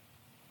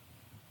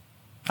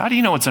 How do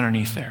you know what's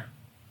underneath there?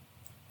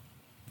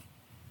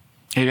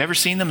 Have you ever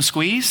seen them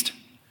squeezed?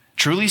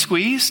 Truly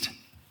squeezed?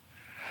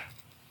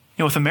 You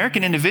know, with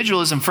American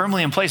individualism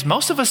firmly in place,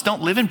 most of us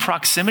don't live in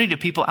proximity to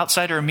people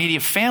outside our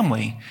immediate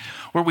family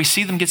where we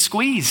see them get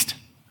squeezed.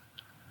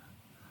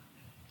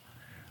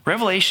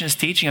 Revelation is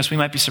teaching us we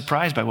might be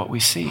surprised by what we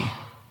see.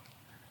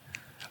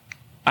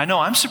 I know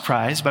I'm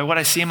surprised by what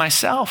I see in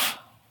myself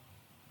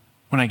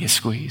when I get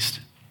squeezed.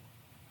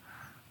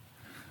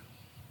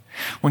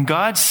 When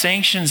God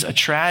sanctions a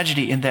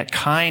tragedy in that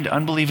kind,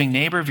 unbelieving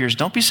neighbor of yours,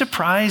 don't be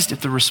surprised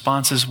if the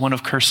response is one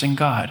of cursing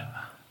God.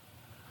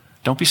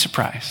 Don't be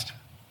surprised.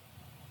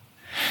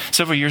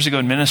 Several years ago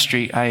in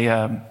ministry,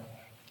 there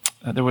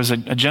was a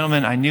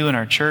gentleman I knew in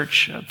our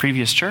church, a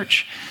previous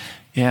church,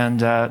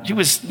 and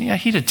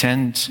he'd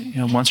attend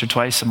once or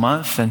twice a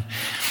month, and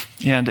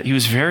he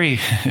was very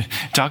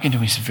talking to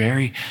me.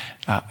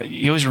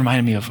 He always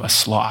reminded me of a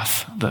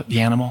sloth,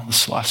 the animal, the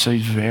sloth. So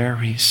he's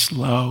very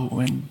slow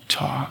in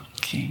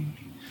talking,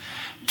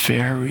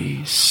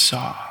 very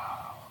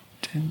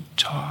soft and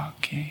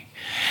talking.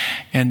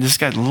 And this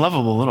guy's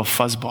lovable little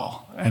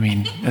fuzzball. I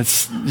mean,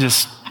 it's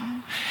just,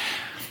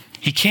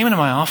 he came into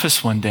my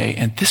office one day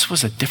and this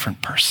was a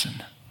different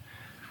person.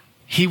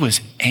 He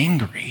was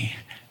angry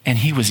and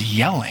he was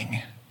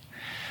yelling.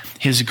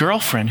 His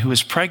girlfriend, who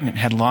was pregnant,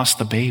 had lost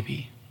the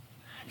baby.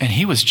 And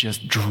he was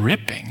just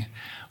dripping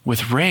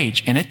with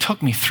rage. And it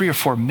took me 3 or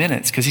 4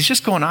 minutes because he's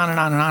just going on and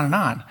on and on and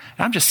on. And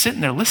I'm just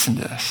sitting there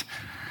listening to this.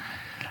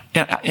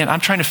 And I'm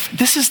trying to,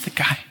 this is the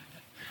guy.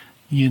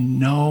 You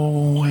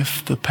know,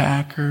 if the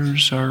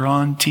Packers are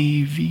on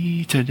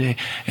TV today.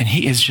 And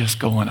he is just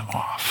going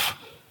off.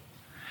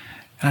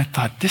 And I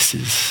thought, this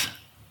is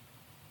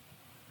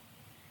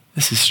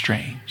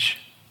strange.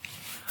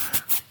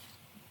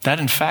 That,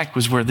 in fact,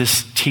 was where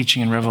this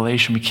teaching in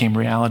Revelation became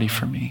reality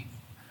for me.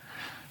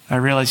 I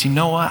realized, you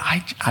know what?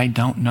 I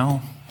don't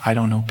know. I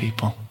don't know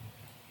people.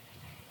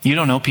 You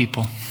don't know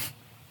people.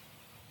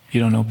 You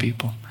don't know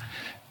people.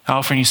 How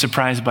often are you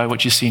surprised by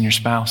what you see in your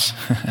spouse?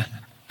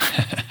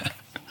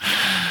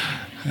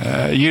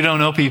 You don't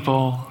know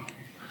people.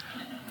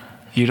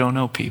 You don't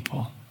know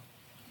people.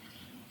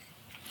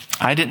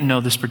 I didn't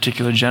know this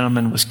particular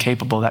gentleman was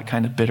capable of that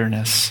kind of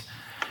bitterness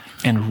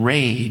and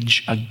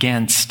rage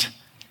against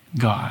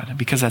God,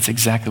 because that's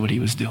exactly what he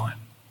was doing.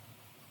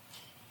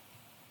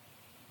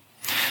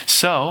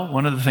 So,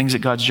 one of the things that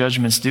God's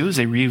judgments do is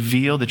they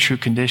reveal the true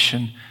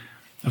condition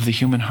of the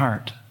human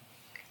heart.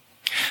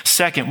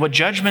 Second, what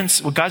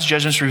God's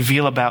judgments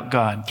reveal about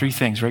God? 3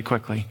 things very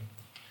quickly.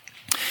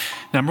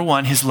 Number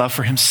 1, his love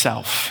for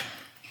himself.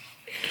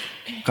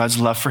 God's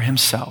love for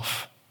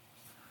himself.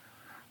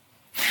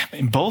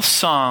 In both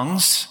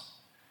songs,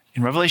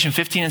 in Revelation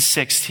 15 and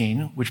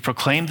 16, which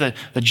proclaim the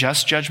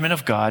just judgment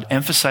of God,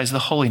 emphasize the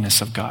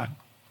holiness of God.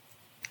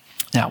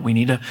 Now, we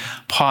need to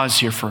pause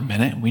here for a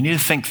minute. We need to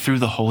think through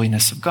the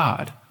holiness of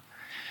God.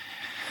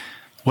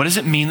 What does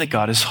it mean that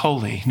God is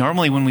holy?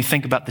 Normally, when we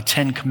think about the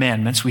 10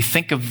 Commandments, we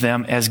think of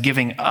them as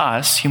giving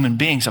us, human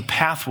beings, a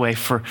pathway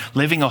for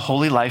living a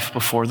holy life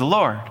before the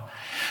Lord.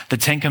 The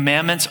 10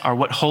 Commandments are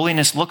what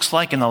holiness looks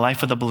like in the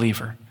life of the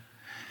believer.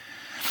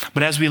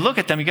 But as we look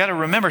at them, you got to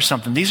remember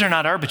something. These are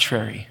not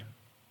arbitrary.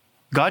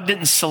 God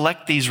didn't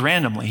select these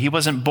randomly. He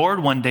wasn't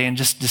bored one day and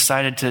just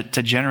decided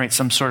to generate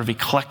some sort of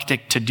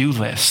eclectic to-do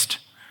list.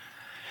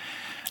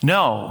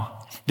 No,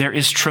 there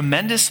is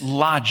tremendous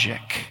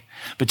logic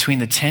between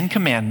the 10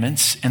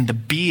 Commandments and the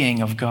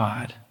being of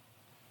God.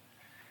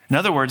 In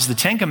other words, the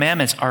 10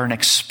 Commandments are an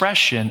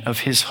expression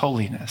of his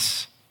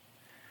holiness.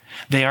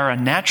 They are a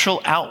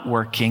natural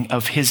outworking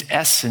of his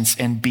essence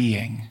and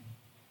being.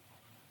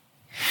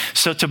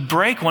 So to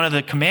break one of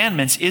the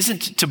commandments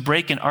isn't to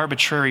break an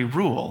arbitrary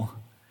rule.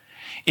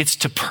 It's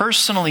to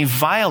personally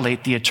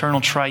violate the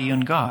eternal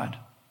triune God.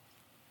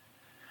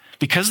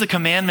 Because the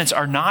commandments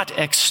are not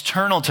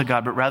external to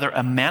God, but rather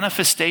a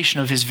manifestation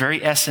of his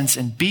very essence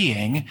and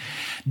being,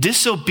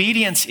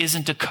 disobedience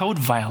isn't a code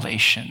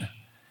violation.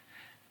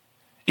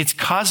 It's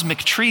cosmic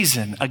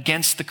treason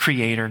against the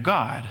Creator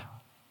God.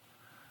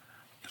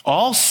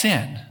 All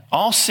sin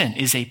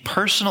is a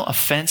personal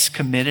offense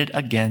committed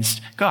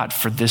against God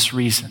for this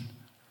reason.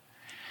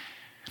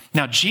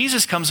 Now,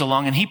 Jesus comes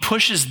along and he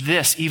pushes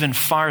this even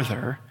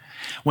farther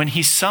when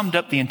he summed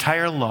up the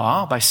entire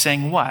law by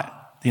saying what?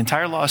 The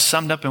entire law is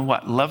summed up in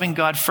what? Loving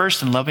God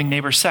first and loving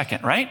neighbor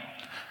second, right?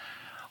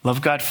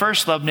 Love God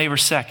first, love neighbor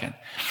second.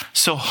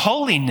 So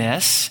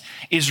holiness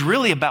is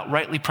really about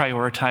rightly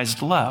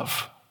prioritized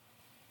love.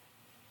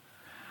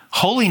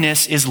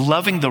 Holiness is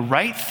loving the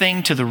right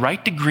thing to the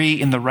right degree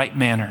in the right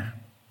manner.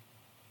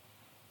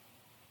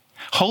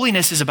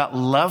 Holiness is about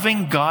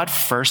loving God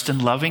first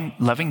and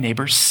loving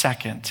neighbor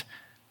second.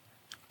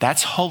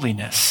 That's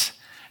holiness.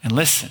 And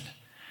listen,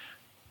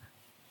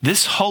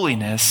 this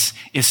holiness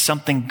is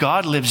something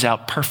God lives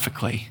out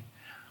perfectly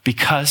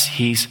because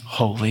he's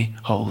holy,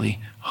 holy,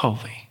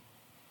 holy.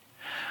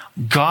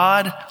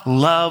 God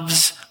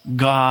loves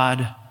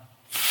God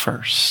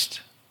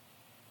first.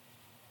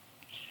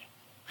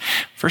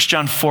 1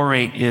 John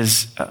 4:8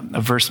 is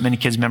a verse many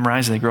kids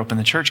memorize. They grow up in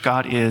the church.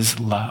 God is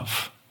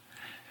love.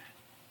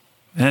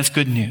 And that's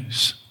good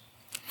news.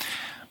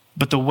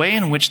 But the way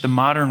in which the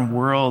modern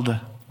world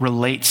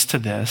relates to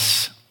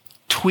this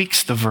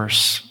tweaks the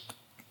verse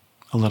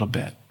a little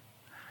bit.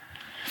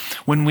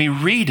 When we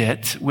read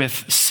it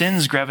with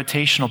sin's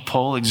gravitational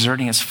pull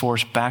exerting its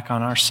force back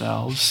on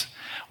ourselves,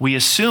 we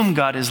assume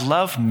God is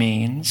love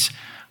means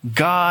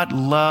God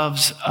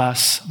loves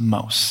us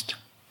most.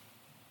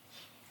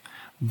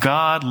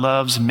 God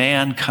loves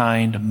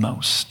mankind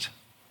most.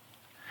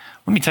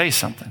 Let me tell you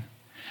something.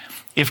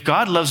 If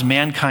God loves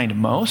mankind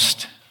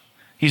most,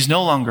 he's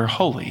no longer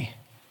holy.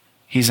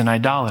 He's an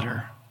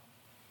idolater.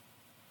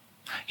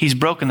 He's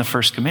broken the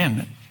first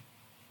commandment.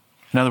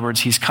 In other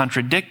words, he's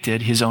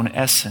contradicted his own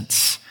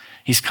essence.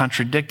 He's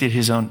contradicted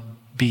his own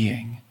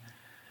being.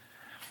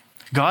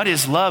 God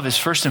is love is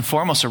first and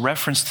foremost a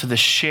reference to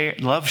the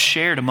love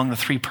shared among the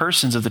 3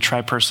 persons of the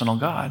tripersonal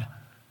God.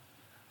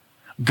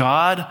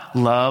 God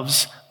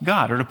loves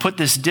God. Or to put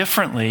this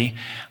differently,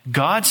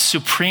 God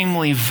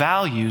supremely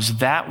values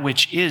that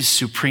which is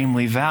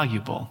supremely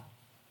valuable.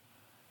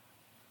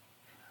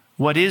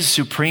 What is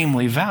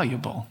supremely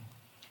valuable?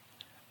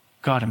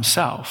 God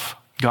himself.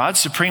 God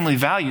supremely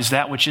values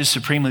that which is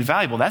supremely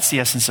valuable. That's the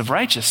essence of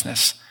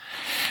righteousness.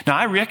 Now,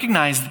 I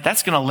recognize that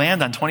that's going to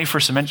land on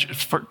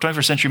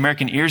 21st century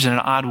American ears in an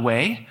odd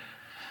way.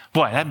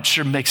 Boy, that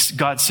sure makes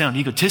God sound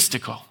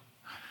egotistical.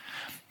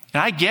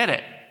 And I get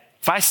it.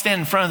 If I stand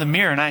in front of the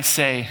mirror and I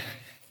say,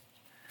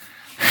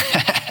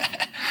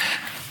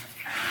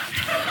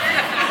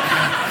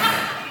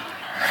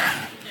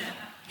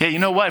 yeah, you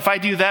know what? If I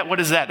do that, what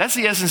is that? That's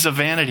the essence of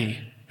vanity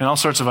and all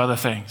sorts of other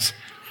things.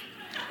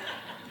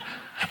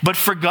 But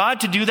for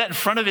God to do that in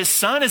front of his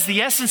Son is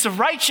the essence of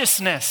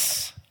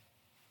righteousness.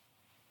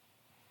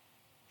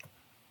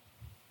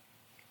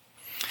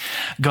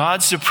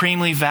 God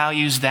supremely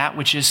values that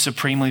which is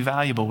supremely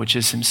valuable, which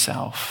is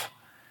himself.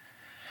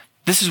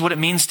 This is what it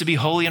means to be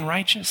holy and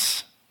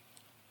righteous.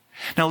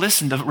 Now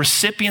listen, the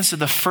recipients of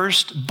the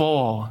first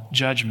bowl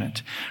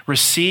judgment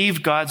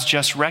received God's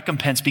just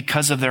recompense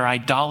because of their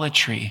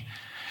idolatry.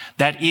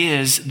 That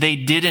is, they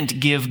didn't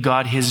give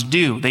God his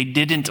due. They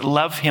didn't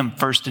love him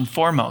first and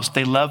foremost.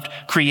 They loved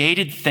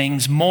created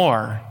things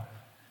more.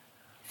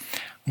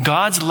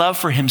 God's love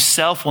for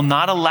himself will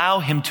not allow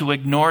him to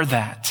ignore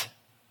that.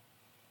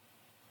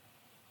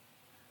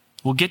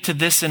 We'll get to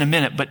this in a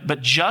minute,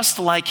 but just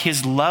like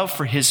his love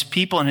for his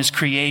people and his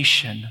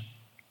creation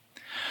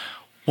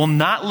will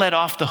not let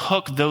off the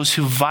hook those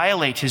who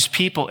violate his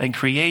people and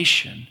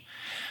creation,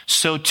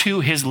 so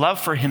too his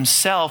love for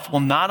himself will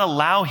not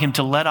allow him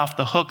to let off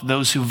the hook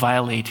those who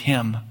violate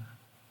him.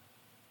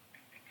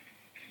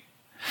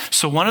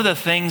 So one of the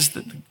things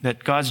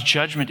that God's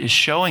judgment is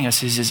showing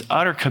us is his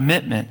utter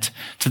commitment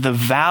to the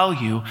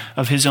value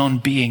of his own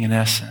being in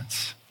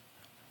essence.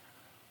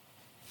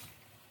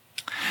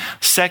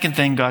 Second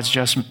thing God's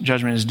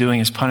judgment is doing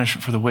is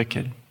punishment for the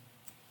wicked.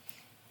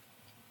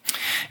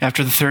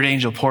 After the third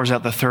angel pours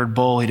out the third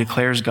bowl, he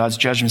declares God's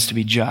judgments to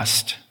be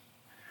just.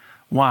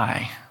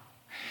 Why?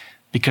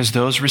 Because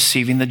those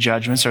receiving the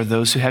judgments are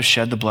those who have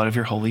shed the blood of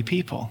your holy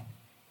people.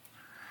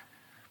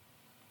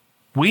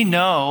 We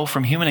know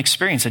from human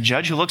experience, a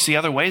judge who looks the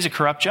other way is a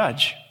corrupt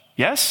judge.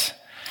 Yes?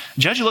 A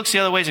judge who looks the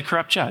other way is a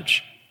corrupt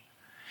judge.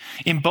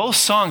 In both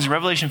songs, in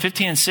Revelation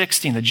 15 and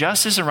 16, the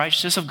justice and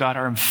righteousness of God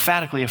are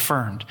emphatically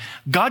affirmed.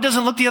 God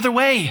doesn't look the other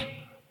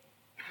way.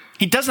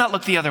 He does not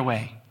look the other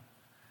way.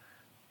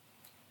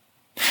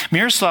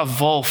 Miroslav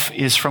Volf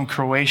is from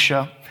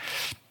Croatia,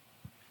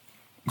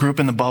 grew up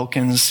in the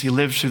Balkans. He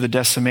lived through the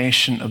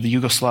decimation of the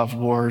Yugoslav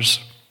wars.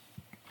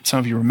 Some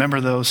of you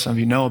remember those. Some of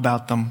you know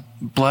about them.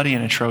 Bloody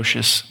and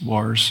atrocious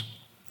wars.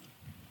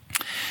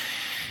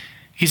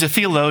 He's a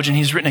theologian.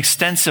 He's written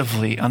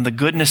extensively on the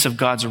goodness of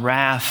God's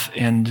wrath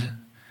and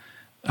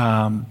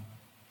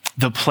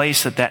the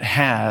place that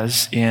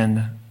has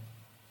in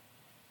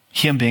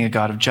him being a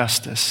God of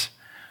justice.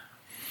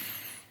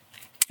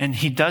 And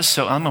he does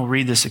so. I'm going to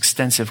read this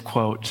extensive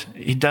quote.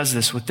 He does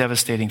this with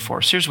devastating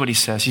force. Here's what he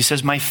says. He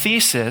says, "My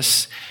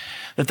thesis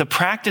that the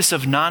practice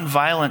of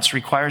nonviolence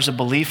requires a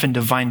belief in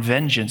divine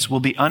vengeance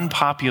will be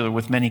unpopular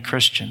with many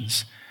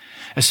Christians,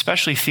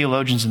 especially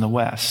theologians in the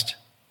West.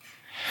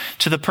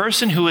 To the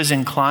person who is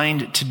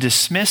inclined to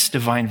dismiss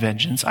divine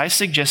vengeance, I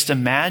suggest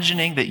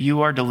imagining that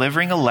you are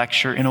delivering a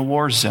lecture in a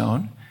war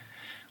zone,"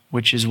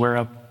 which is where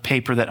a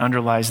paper that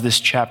underlies this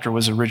chapter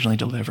was originally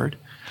delivered.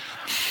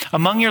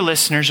 "Among your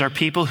listeners are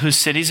people whose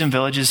cities and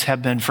villages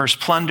have been first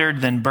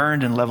plundered, then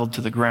burned and leveled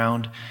to the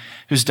ground,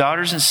 whose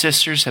daughters and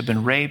sisters have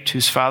been raped,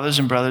 whose fathers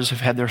and brothers have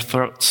had their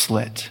throats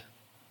slit.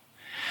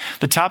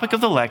 The topic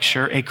of the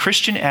lecture, a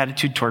Christian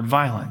attitude toward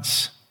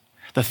violence.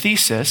 The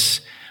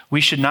thesis,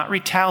 we should not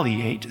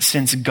retaliate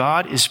since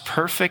God is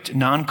perfect,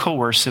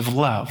 non-coercive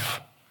love.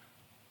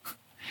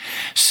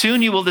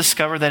 Soon you will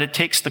discover that it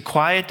takes the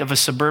quiet of a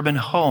suburban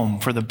home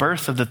for the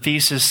birth of the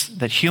thesis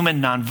that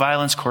human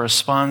nonviolence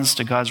corresponds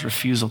to God's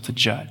refusal to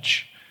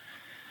judge.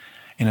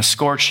 In a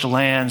scorched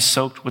land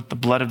soaked with the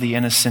blood of the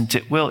innocent,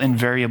 it will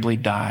invariably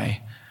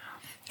die.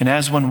 And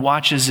as one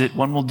watches it,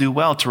 one will do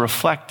well to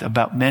reflect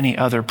about many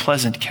other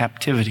pleasant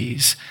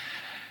captivities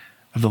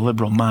of the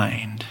liberal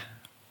mind."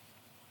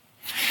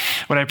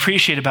 What I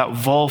appreciate about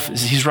Volf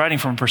is he's writing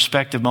from a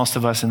perspective most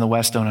of us in the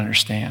West don't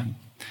understand.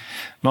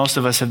 Most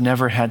of us have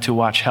never had to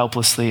watch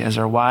helplessly as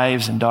our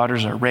wives and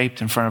daughters are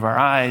raped in front of our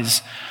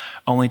eyes,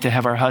 only to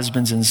have our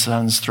husbands and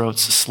sons'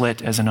 throats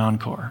slit as an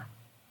encore.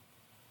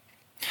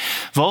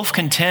 Volf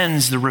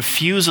contends the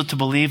refusal to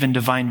believe in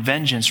divine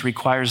vengeance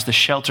requires the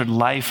sheltered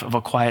life of a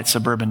quiet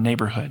suburban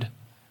neighborhood.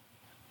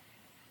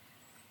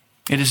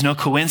 It is no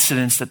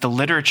coincidence that the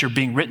literature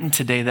being written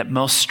today that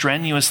most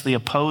strenuously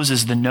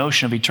opposes the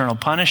notion of eternal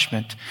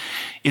punishment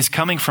is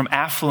coming from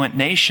affluent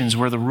nations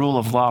where the rule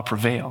of law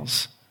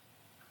prevails.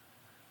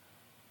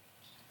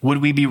 Would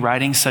we be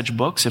writing such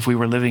books if we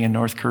were living in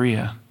North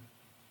Korea,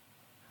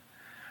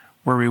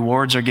 where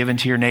rewards are given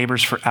to your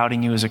neighbors for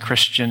outing you as a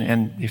Christian,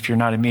 and if you're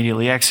not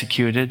immediately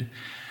executed,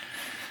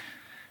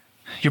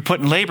 You're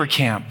put in labor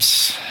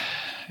camps,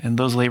 and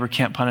those labor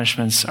camp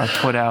punishments are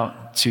put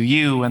out to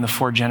you and the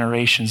 4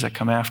 generations that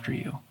come after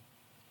you.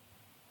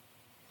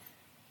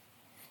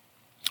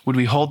 Would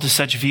we hold to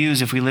such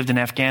views if we lived in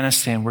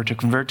Afghanistan, where to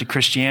convert to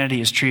Christianity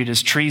is treated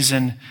as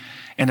treason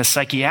and a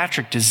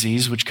psychiatric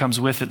disease, which comes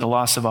with it the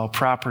loss of all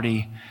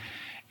property,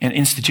 and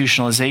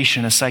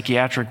institutionalization, a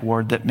psychiatric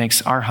ward that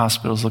makes our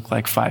hospitals look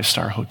like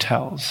 5-star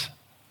hotels?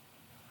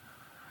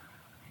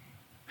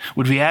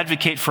 Would we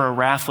advocate for a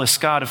wrathless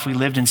God if we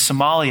lived in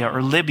Somalia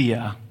or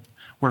Libya,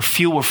 where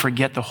few will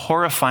forget the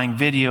horrifying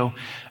video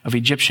of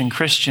Egyptian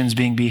Christians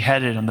being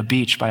beheaded on the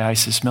beach by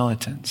ISIS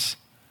militants?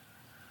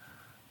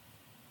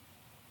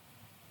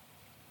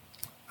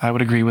 I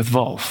would agree with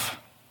Wolf.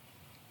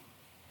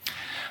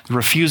 The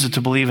refusal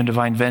to believe in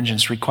divine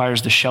vengeance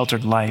requires the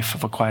sheltered life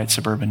of a quiet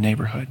suburban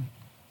neighborhood.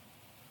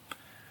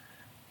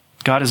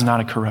 God is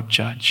not a corrupt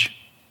judge.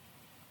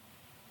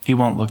 He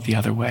won't look the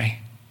other way.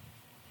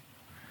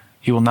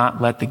 He will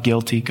not let the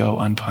guilty go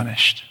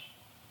unpunished.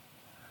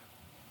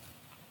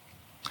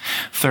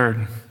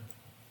 Third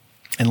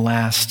and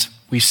last,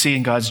 we see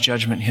in God's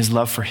judgment his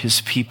love for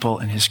his people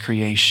and his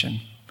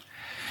creation.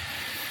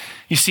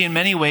 You see, in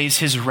many ways,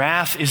 his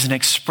wrath is an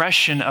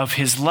expression of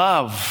his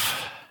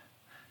love.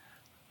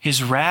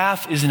 His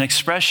wrath is an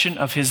expression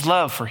of his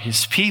love for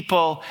his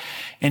people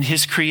and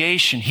his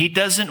creation. He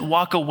doesn't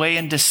walk away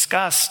in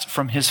disgust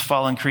from his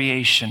fallen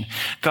creation.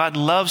 God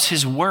loves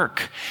his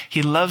work.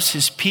 He loves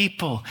his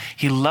people.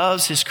 He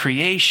loves his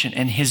creation,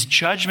 and his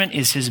judgment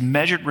is his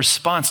measured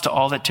response to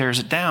all that tears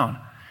it down.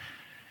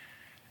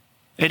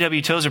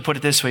 A.W. Tozer put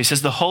it this way. He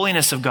says, the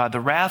holiness of God, the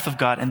wrath of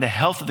God, and the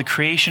health of the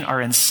creation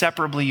are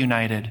inseparably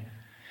united.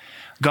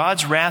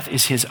 God's wrath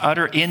is his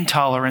utter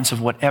intolerance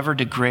of whatever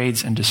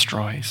degrades and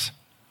destroys.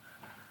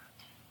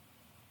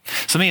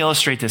 So let me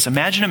illustrate this.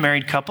 Imagine a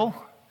married couple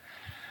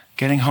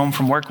getting home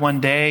from work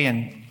one day,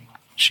 and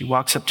she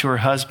walks up to her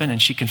husband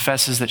and she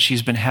confesses that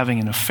she's been having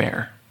an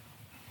affair.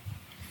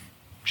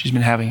 She's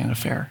been having an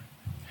affair.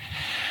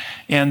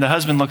 And the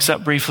husband looks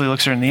up briefly,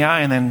 looks her in the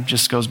eye, and then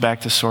just goes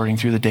back to sorting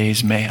through the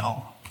day's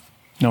mail.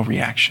 No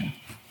reaction.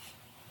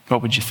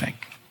 What would you think?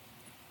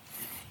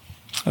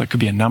 There could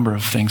be a number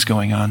of things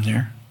going on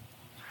there.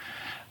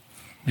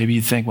 Maybe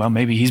you'd think, well,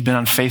 maybe he's been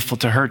unfaithful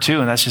to her too,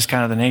 and that's just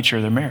kind of the nature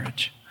of their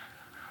marriage.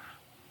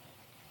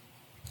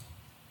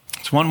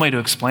 It's one way to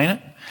explain it.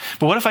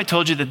 But what if I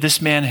told you that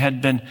this man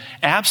had been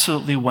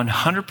absolutely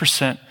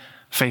 100%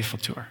 faithful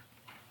to her?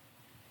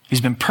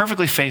 He's been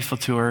perfectly faithful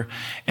to her,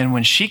 and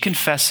when she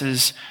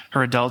confesses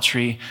her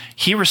adultery,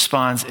 he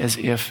responds as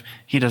if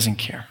he doesn't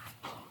care.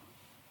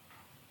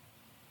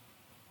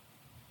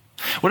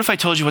 What if I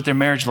told you what their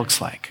marriage looks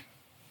like?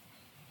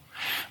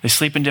 They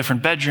sleep in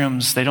different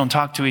bedrooms. They don't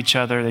talk to each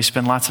other. They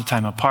spend lots of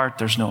time apart.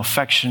 There's no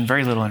affection,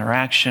 very little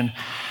interaction.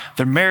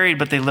 They're married,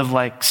 but they live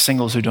like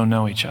singles who don't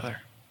know each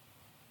other.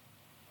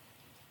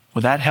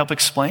 Would that help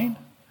explain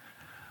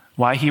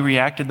why he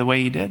reacted the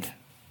way he did?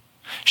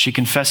 She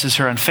confesses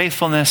her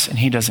unfaithfulness, and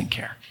he doesn't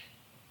care.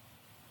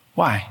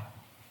 Why?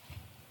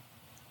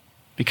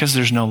 Because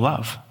there's no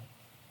love.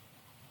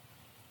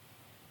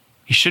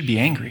 He should be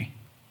angry,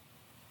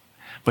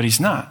 but he's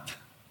not,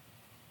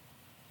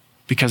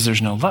 because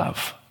there's no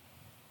love.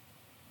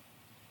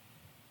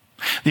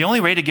 The only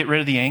way to get rid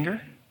of the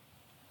anger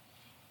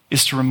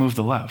is to remove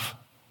the love.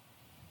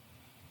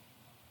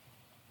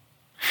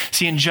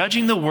 See, in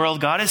judging the world,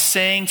 God is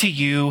saying to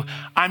you,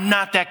 I'm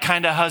not that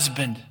kind of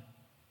husband.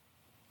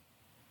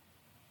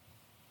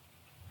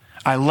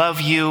 I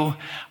love you.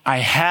 I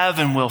have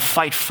and will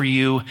fight for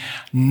you.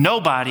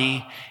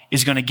 Nobody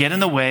is going to get in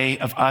the way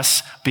of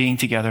us being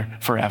together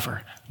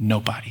forever.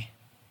 Nobody.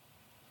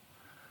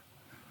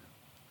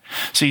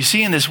 So you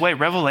see, in this way,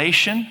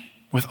 Revelation,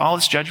 with all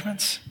its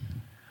judgments,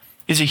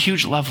 is a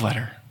huge love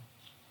letter,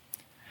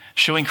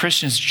 showing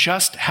Christians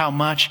just how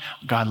much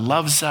God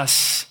loves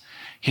us,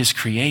 his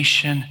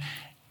creation,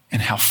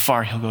 and how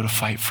far he'll go to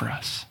fight for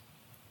us.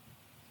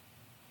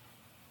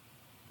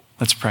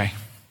 Let's pray.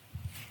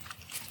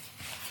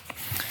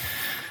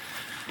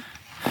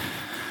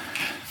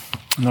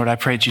 Lord, I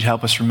pray that you'd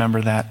help us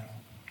remember that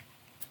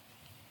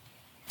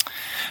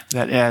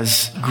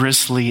as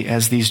grisly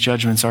as these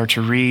judgments are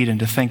to read and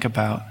to think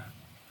about,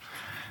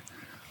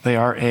 they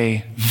are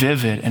a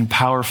vivid and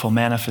powerful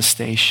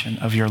manifestation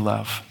of your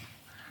love.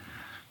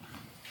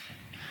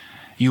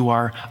 You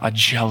are a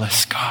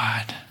jealous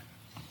God.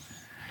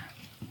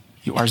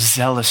 You are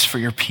zealous for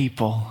your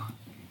people.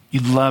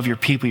 You love your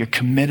people. You're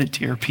committed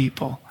to your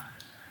people.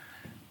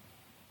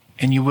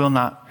 And you will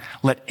not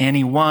let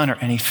anyone or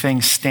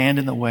anything stand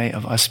in the way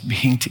of us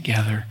being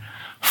together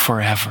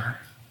forever.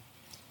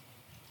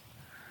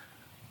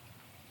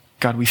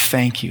 God, we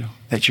thank you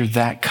that you're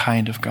that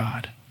kind of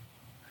God.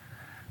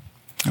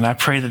 And I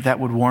pray that that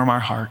would warm our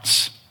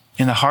hearts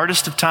in the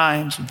hardest of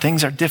times when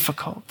things are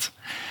difficult,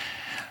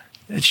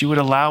 that you would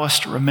allow us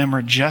to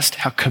remember just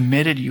how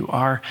committed you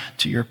are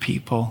to your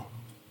people,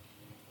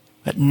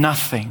 that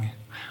nothing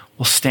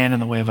will stand in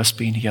the way of us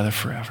being together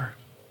forever.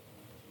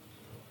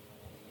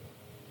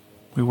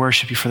 We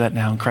worship you for that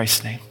now in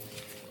Christ's name.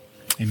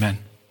 Amen.